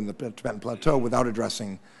peace and stability in the Tibetan Plateau without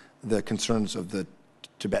addressing the concerns of the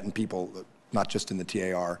Tibetan people, not just in the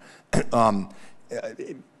TAR.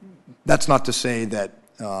 That's not to say that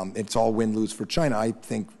it's all win-lose for China. I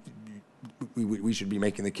think we should be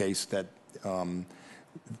making the case that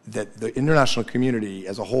that the international community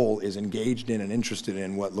as a whole is engaged in and interested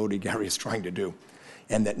in what Lodi Gary is trying to do,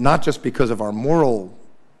 and that not just because of our moral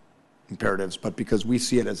imperatives, but because we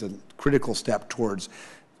see it as a critical step towards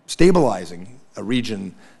stabilizing a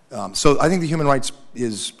region. So I think the human rights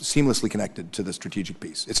is seamlessly connected to the strategic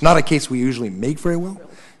piece. It's not a case we usually make very well,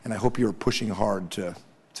 and I hope you're pushing hard to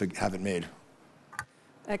have it made.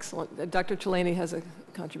 Excellent. Dr. Chellaney has a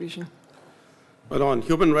contribution. Well, on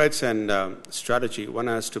human rights and strategy, one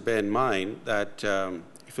has to bear in mind that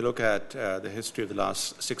if you look at the history of the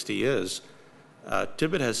last 60 years,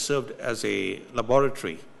 Tibet has served as a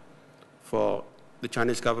laboratory for the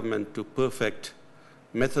Chinese government to perfect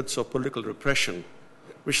methods of political repression,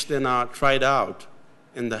 which then are tried out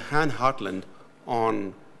in the Han heartland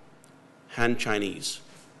on Han Chinese.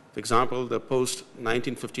 For example, the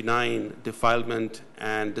post-1959 defilement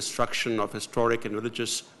and destruction of historic and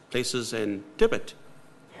religious places in Tibet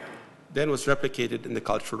then was replicated in the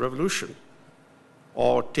Cultural Revolution.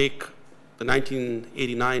 Or take the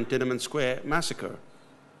 1989 Tiananmen Square massacre.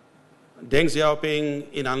 Deng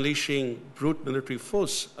Xiaoping in unleashing brute military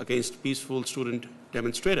force against peaceful student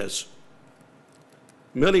demonstrators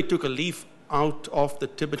merely took a leaf out of the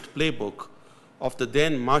Tibet playbook of the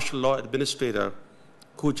then martial law administrator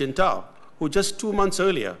Hu Jintao, who just 2 months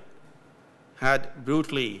earlier had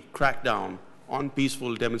brutally cracked down on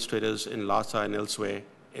peaceful demonstrators in Lhasa and elsewhere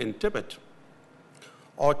in Tibet.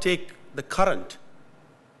 Or take the current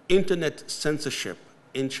internet censorship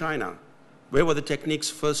in China. Where were the techniques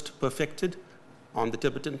first perfected? On the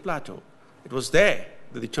Tibetan plateau. It was there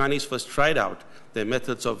that the Chinese first tried out their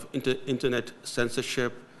methods of internet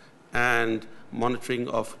censorship and monitoring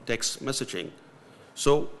of text messaging.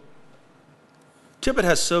 So Tibet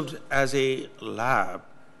has served as a lab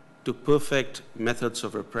to perfect methods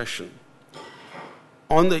of repression.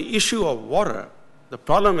 On the issue of water, the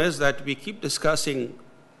problem is that we keep discussing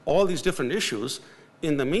all these different issues.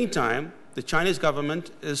 In the meantime, the Chinese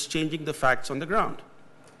government is changing the facts on the ground.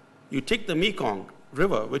 You take the Mekong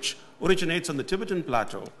River, which originates on the Tibetan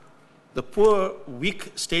plateau. The poor,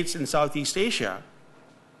 weak states in Southeast Asia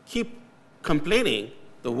keep complaining.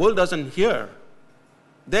 The world doesn't hear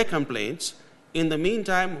their complaints. In the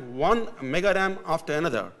meantime, one mega dam after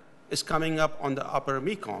another is coming up on the upper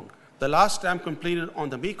Mekong. The last dam completed on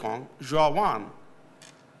the Mekong, Zhuawan,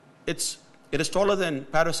 it is taller than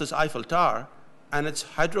Paris's Eiffel Tower, and its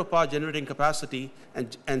hydropower generating capacity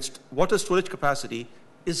and water storage capacity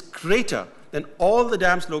is greater than all the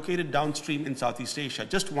dams located downstream in Southeast Asia,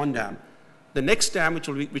 just one dam. The next dam, which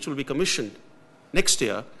will be commissioned next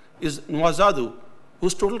year, is Nuazadu,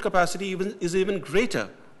 whose total capacity is even greater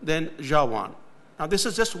than Zhawan. Now, this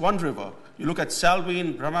is just one river. You look at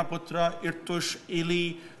Salween, Brahmaputra, Irtush,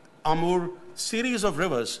 Ili, Amur, series of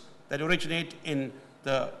rivers that originate in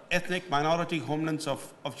the ethnic minority homelands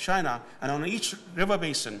of China, and on each river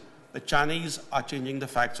basin, the Chinese are changing the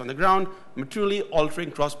facts on the ground, materially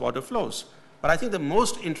altering cross-border flows. But I think the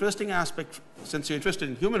most interesting aspect, since you're interested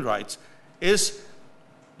in human rights, is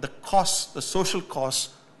the costs, the social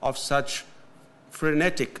costs of such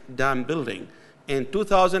frenetic dam building. In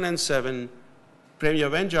 2007, Premier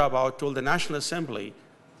Wen Jiabao told the National Assembly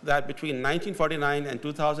that between 1949 and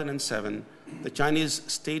 2007, the Chinese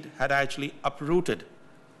state had actually uprooted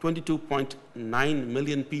 22.9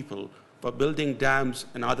 million people for building dams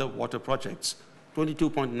and other water projects.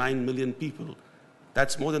 22.9 million people.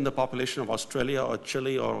 That's more than the population of Australia or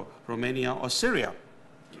Chile or Romania or Syria.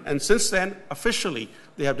 And since then, officially,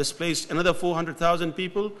 they have displaced another 400,000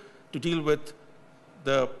 people to deal with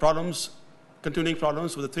the problems, continuing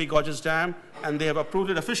problems with the Three Gorges Dam, and they have approved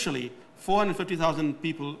it officially 450,000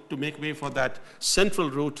 people to make way for that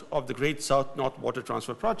central route of the Great South-North Water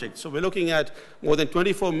Transfer Project. So we're looking at more than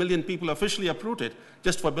 24 million people officially uprooted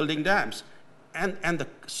just for building dams. And the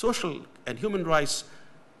social and human rights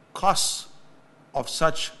costs of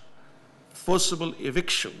such forcible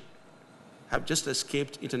eviction have just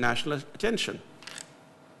escaped international attention.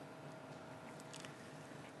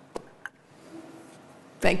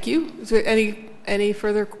 Thank you. Is there any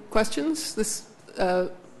further questions?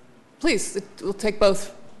 Please, we'll take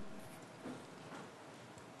both.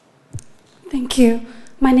 Thank you.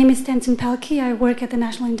 My name is Tenzin Palki. I work at the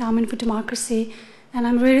National Endowment for Democracy, and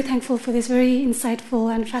I'm really thankful for this very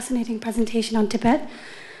insightful and fascinating presentation on Tibet.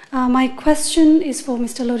 My question is for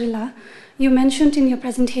Mr. Lodila. You mentioned in your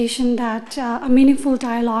presentation that a meaningful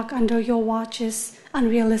dialogue under your watch is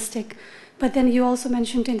unrealistic, but then you also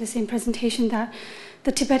mentioned in the same presentation that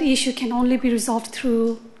the Tibet issue can only be resolved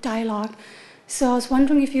through dialogue. So I was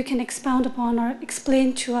wondering if you can expound upon or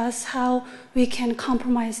explain to us how we can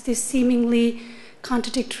compromise these seemingly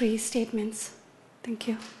contradictory statements. Thank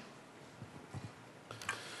you.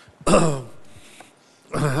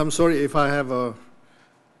 I'm sorry if I have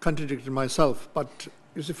contradicted myself, but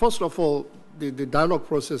you see, first of all, the dialogue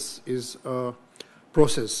process is a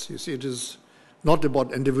process. You see, it is not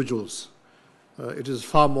about individuals. It is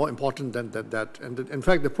far more important than that. And in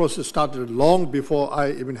fact, the process started long before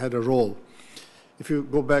I even had a role. If you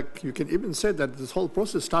go back, you can even say that this whole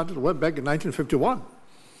process started way back in 1951.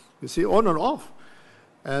 You see, on and off.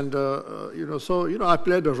 And, I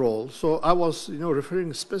played a role. So I was,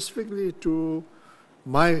 referring specifically to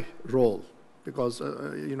my role because,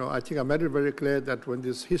 I think I made it very clear that when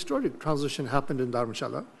this historic transition happened in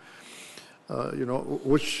Dharamshala,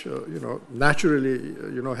 which, naturally,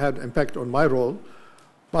 had impact on my role,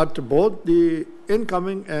 but both the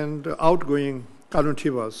incoming and outgoing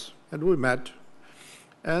Kaluntibas, and we met,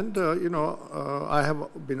 And, I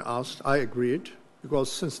have been asked, I agreed,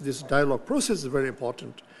 because since this dialogue process is very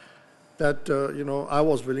important, that, I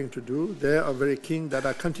was willing to do. They are very keen that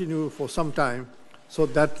I continue for some time so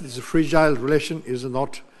that this fragile relation is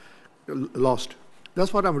not lost.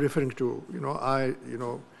 That's what I'm referring to. I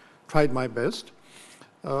tried my best,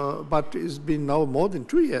 but it's been now more than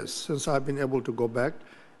 2 years since I've been able to go back.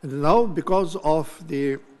 And now, because of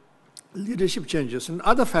the leadership changes and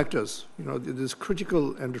other factors, this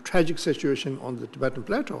critical and tragic situation on the Tibetan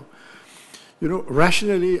plateau,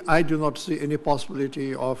 rationally, I do not see any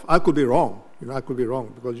possibility of, I could be wrong,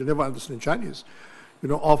 because you never understand Chinese,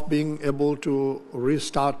 of being able to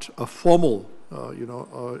restart a formal,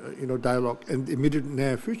 dialogue in the immediate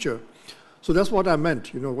near future. So that's what I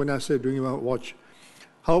meant, when I said doing my watch.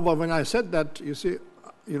 However, when I said that, you see,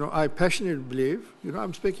 I passionately believe,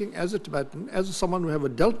 I'm speaking as a Tibetan, as someone who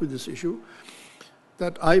have dealt with this issue,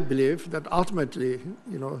 that I believe that ultimately,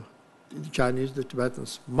 the Chinese, the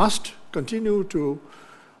Tibetans, must continue to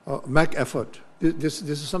make effort. This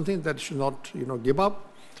is something that should not, give up.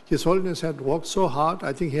 His Holiness had worked so hard.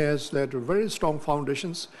 I think he has laid very strong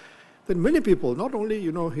foundations that many people, not only,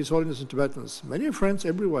 His Holiness and Tibetans, many friends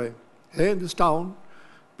everywhere, here in this town,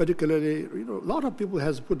 particularly, a lot of people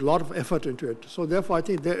has put a lot of effort into it. So therefore, I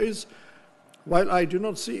think there is, while I do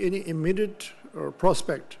not see any immediate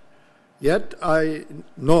prospect, yet I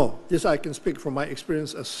know, this I can speak from my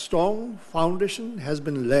experience, a strong foundation has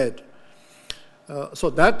been laid. So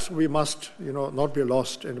that we must, not be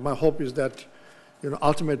lost. And my hope is that,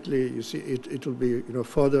 ultimately, you see, it will be,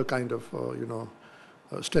 further kind of,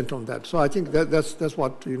 strength on that. So I think that's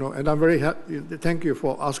what, and I'm very happy. Thank you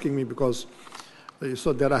for asking me, because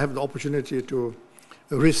so that I have the opportunity to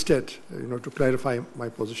restate, to clarify my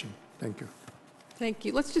position. Thank you. Thank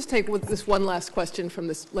you. Let's just take this one last question from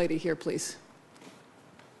this lady here, please.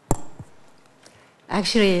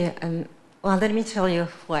 Actually, well, let me tell you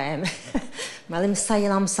who I am. My name is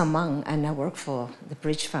Sayilam Samang, and I work for the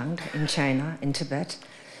Bridge Fund in China, in Tibet.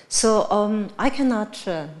 So I cannot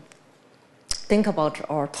think about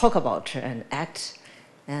or talk about and act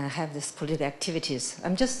and have these political activities.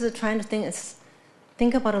 I'm just trying to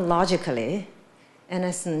think about it logically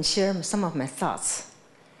and share some of my thoughts.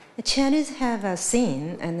 The Chinese have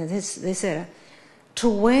seen, and they said, to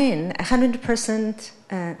win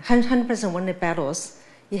 100% win the battles,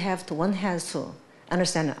 you have to, one has to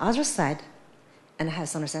understand the other side and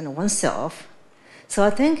has to understand oneself. So I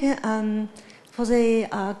think for the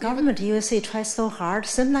government, USA tries so hard,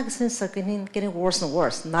 seems like things are getting worse and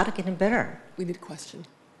worse, not getting better. We need a question.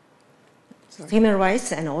 Sorry. Human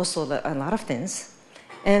rights and also a lot of things.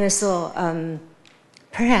 And so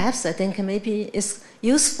perhaps I think maybe it's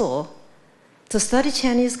useful to study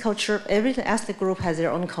Chinese culture. Every ethnic group has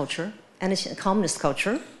their own culture, and it's communist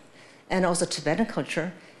culture, and also Tibetan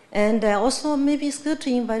culture. And also maybe it's good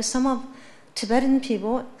to invite some of Tibetan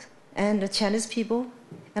people and the Chinese people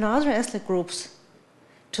and other ethnic groups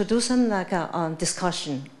to do some like a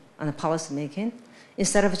discussion on the policy making,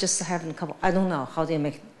 instead of just having a couple, I don't know how they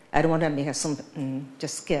make, I don't want to make some,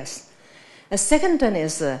 just guess. The second thing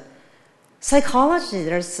is psychology.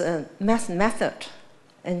 There's a method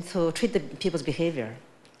and to treat the people's behavior,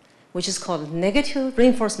 which is called negative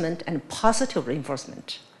reinforcement and positive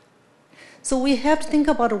reinforcement. So we have to think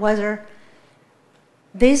about whether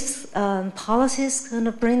these policies going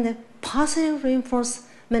to bring the positive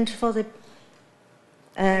reinforcement for the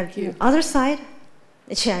other side,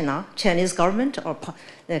 China, Chinese government, or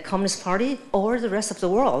the Communist Party, or the rest of the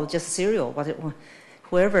world, just Syria,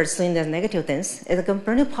 whoever is doing the negative things. Is it going to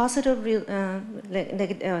bring positive,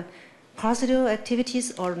 positive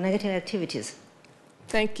activities or negative activities?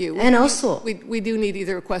 Thank you. And also, we do need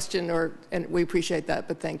either a question or, and we appreciate that,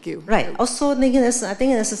 but thank you. Right. Also, I think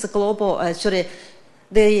this is a global.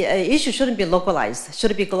 The issue shouldn't be localized.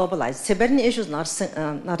 Should be globalized. Tibetan issue is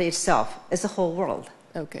not itself. It's the whole world.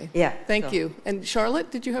 Okay. Yeah. Thank you. And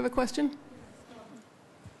Charlotte, did you have a question?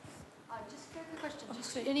 Just a question.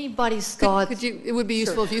 Just anybody's thoughts. It would be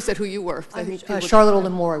useful if you said who you were. I'm Charlotte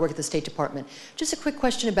Olden Moore. I work at the State Department. Just a quick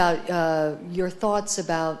question about your thoughts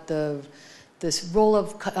about this role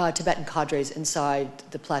of Tibetan cadres inside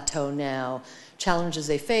the plateau now, challenges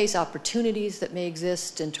they face, opportunities that may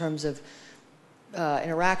exist in terms of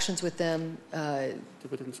interactions with them.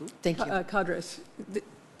 Thank you. Cadres.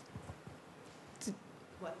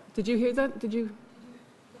 Did you hear that? Did you?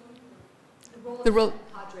 The role of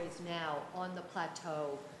cadres now on the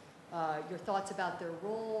plateau. Your thoughts about their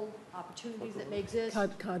role, opportunities that may exist.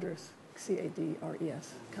 Cadres.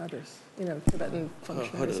 C-A-D-R-E-S. Cadres. Tibetan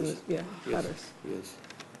functionaries. Yeah, cadres. Yes.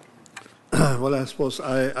 Well, I suppose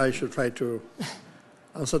I should try to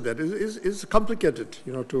answer that. It's complicated,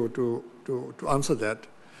 to answer that.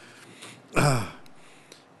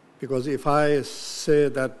 Because if I say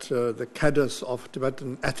that the cadres of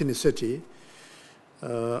Tibetan ethnicity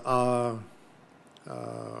are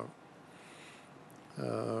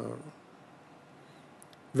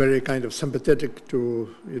very kind of sympathetic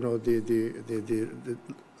to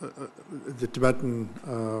the Tibetan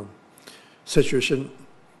situation,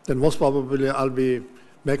 then most probably I'll be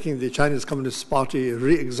making the Chinese Communist Party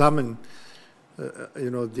re-examine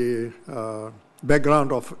the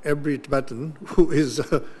background of every Tibetan who is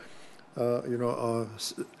but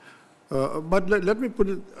let me put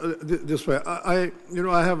it this way. I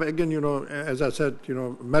have again, as I said,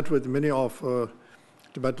 met with many of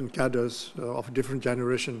Tibetan cadres of different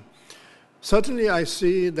generation. Certainly, I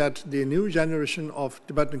see that the new generation of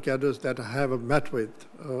Tibetan cadres that I have met with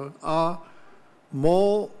are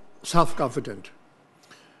more self-confident,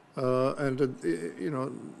 and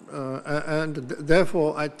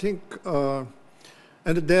therefore I think,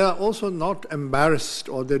 and they are also not embarrassed,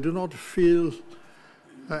 or they do not feel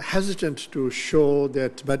hesitant to show their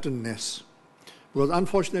Tibetanness. Because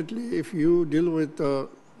unfortunately, if you deal with the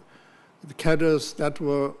cadres that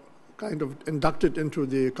were kind of inducted into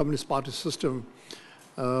the Communist Party system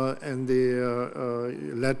in the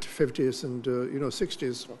late 50s and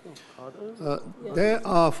 60s, they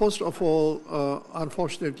are, first of all,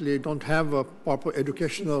 unfortunately, don't have a proper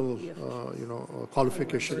educational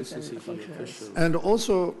qualification. And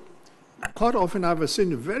also, quite often I've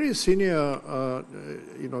seen very senior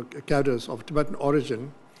cadres of Tibetan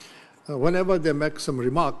origin, whenever they make some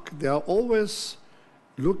remark, they are always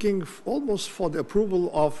looking almost for the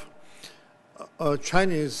approval of a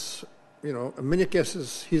Chinese, in many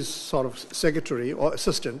cases, his sort of secretary or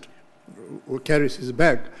assistant who carries his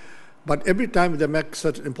bag. But every time they make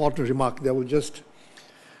such an important remark, they will just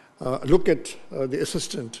look at the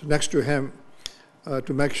assistant next to him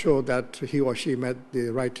to make sure that he or she made the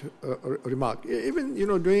right remark. Even,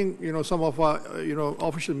 during, some of our,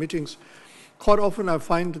 official meetings, quite often I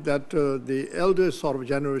find that the elder sort of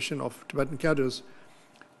generation of Tibetan cadres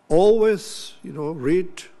always,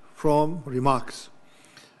 read from remarks.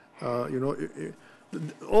 All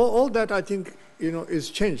that I think,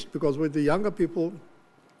 is changed, because with the younger people,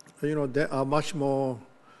 they are much more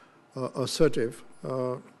assertive.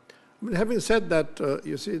 Having said that,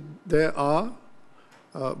 you see, there are,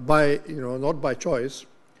 not by choice,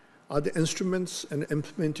 are the instruments in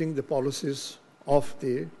implementing the policies of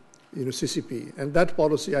the, CCP. And that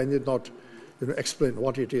policy I need not, explain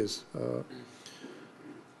what it is.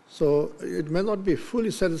 So it may not be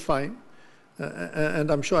fully satisfying,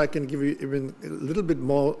 and I'm sure I can give you even a little bit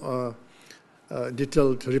more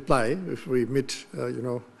detailed reply if we meet,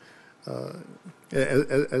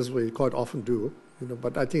 as we quite often do.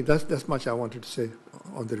 But I think that's much I wanted to say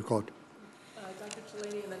on the record. Dr.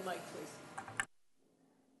 Chelani, and then Mike, please.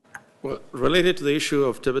 Well, related to the issue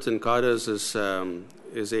of Tibetan cadres is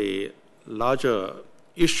a larger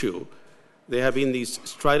issue. There have been these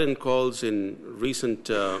strident calls in recent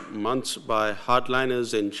months by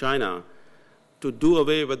hardliners in China to do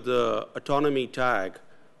away with the autonomy tag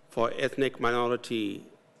for ethnic minority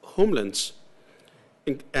homelands.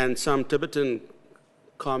 And some Tibetan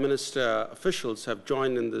communist officials have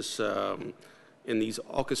joined in this in these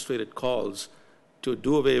orchestrated calls to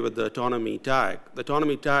do away with the autonomy tag. The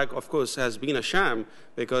autonomy tag, of course, has been a sham,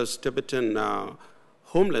 because Tibetan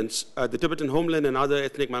homelands, the Tibetan homeland and other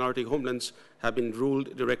ethnic minority homelands have been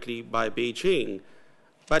ruled directly by Beijing.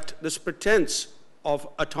 But this pretense of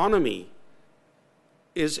autonomy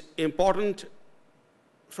is important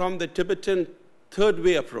from the Tibetan third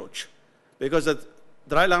way approach, because the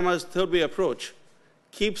Dalai Lama's third way approach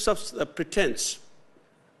keeps up the pretense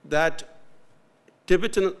that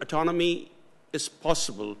Tibetan autonomy is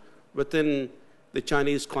possible within the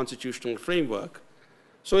Chinese constitutional framework.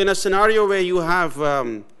 So in a scenario where you have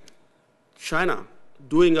China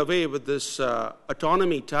doing away with this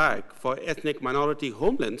autonomy tag for ethnic minority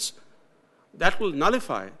homelands, that will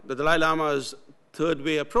nullify the Dalai Lama's third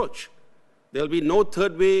way approach. There will be no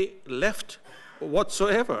third way left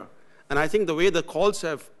whatsoever. And I think the way the calls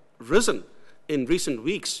have risen in recent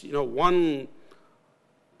weeks, one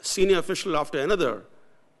senior official after another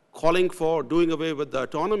calling for doing away with the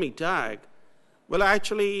autonomy tag will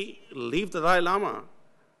actually leave the Dalai Lama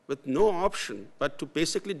with no option but to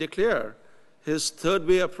basically declare his third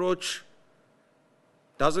way approach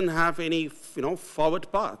doesn't have any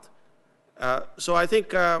forward path. So I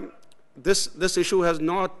think this issue has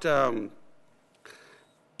not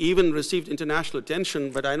even received international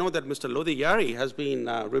attention, but I know that Mr. Lodi Yari has been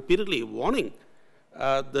repeatedly warning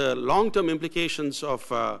the long-term implications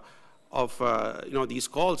of these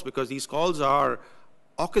calls, because these calls are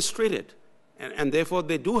orchestrated, and therefore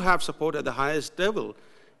they do have support at the highest level.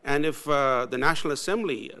 And if the National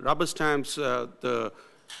Assembly rubber stamps the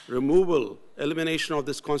elimination of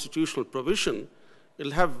this constitutional provision,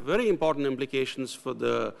 it'll have very important implications for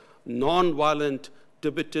the non-violent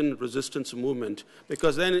Tibetan resistance movement,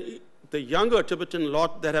 because then the younger Tibetan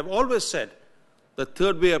lot that have always said the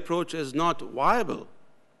third way approach is not viable,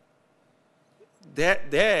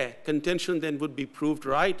 their contention then would be proved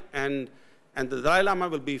right, and the Dalai Lama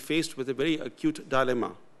will be faced with a very acute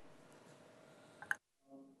dilemma.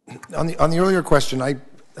 On the earlier question, I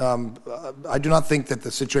do not think that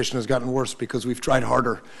the situation has gotten worse because we've tried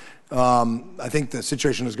harder. I think the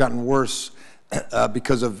situation has gotten worse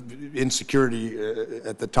because of insecurity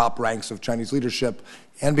at the top ranks of Chinese leadership,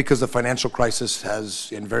 and because the financial crisis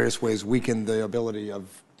has in various ways weakened the ability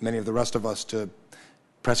of many of the rest of us to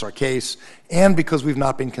press our case, and because we've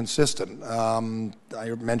not been consistent. I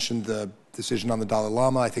mentioned the decision on the Dalai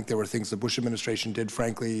Lama. I think there were things the Bush administration did,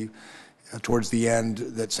 frankly, towards the end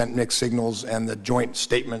that sent mixed signals, and the joint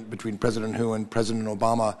statement between President Hu and President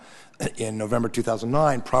Obama in November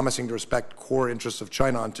 2009 promising to respect core interests of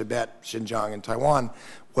China on Tibet, Xinjiang, and Taiwan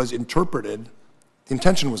was interpreted. The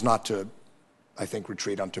intention was not to, I think,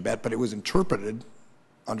 retreat on Tibet, but it was interpreted,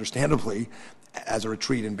 understandably, as a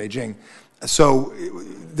retreat in Beijing. So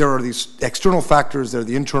there are these external factors, there are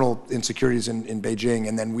the internal insecurities in Beijing,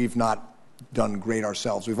 and then we've not done great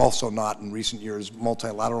ourselves. We've also not, in recent years,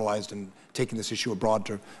 multilateralized and taken this issue abroad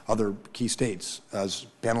to other key states, as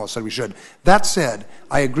panelists said we should. That said,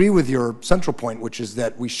 I agree with your central point, which is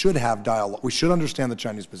that we should have dialogue. We should understand the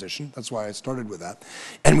Chinese position. That's why I started with that.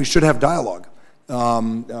 And we should have dialogue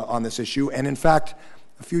on this issue. And in fact,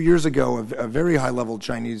 a few years ago, a very high-level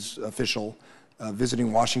Chinese official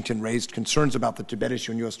visiting Washington raised concerns about the Tibet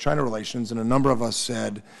issue in U.S.-China relations, and a number of us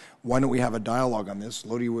said, why don't we have a dialogue on this?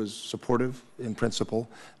 Lodi was supportive in principle.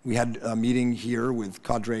 We had a meeting here with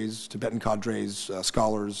cadres, Tibetan cadres,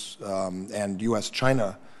 scholars, and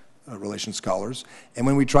U.S.-China relations scholars. And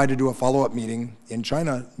when we tried to do a follow-up meeting in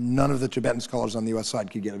China, none of the Tibetan scholars on the U.S. side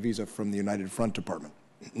could get a visa from the United Front Department.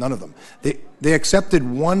 None of them. They accepted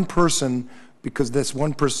one person because this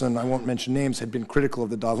one person, I won't mention names, had been critical of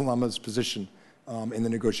the Dalai Lama's position in the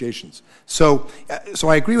negotiations. So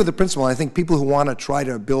I agree with the principle. I think people who want to try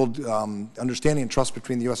to build understanding and trust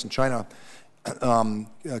between the U.S. and China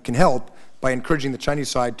can help by encouraging the Chinese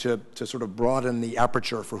side to sort of broaden the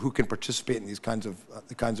aperture for who can participate in these kinds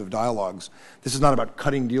of dialogues. This is not about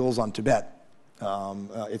cutting deals on Tibet.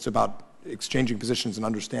 It's about exchanging positions and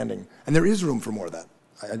understanding. And there is room for more of that.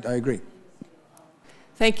 I agree.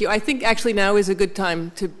 Thank you. I think actually now is a good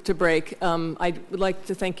time to break. I would like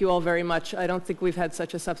to thank you all very much. I don't think we've had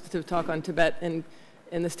such a substantive talk on Tibet in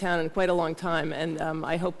this town in quite a long time, and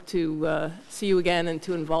I hope to see you again and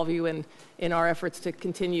to involve you in our efforts to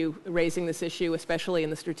continue raising this issue, especially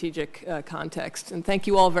in the strategic context. And thank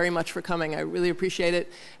you all very much for coming. I really appreciate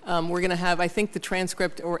it. We're going to have, I think, the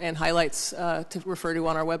transcript and highlights to refer to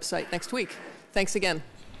on our website next week. Thanks again.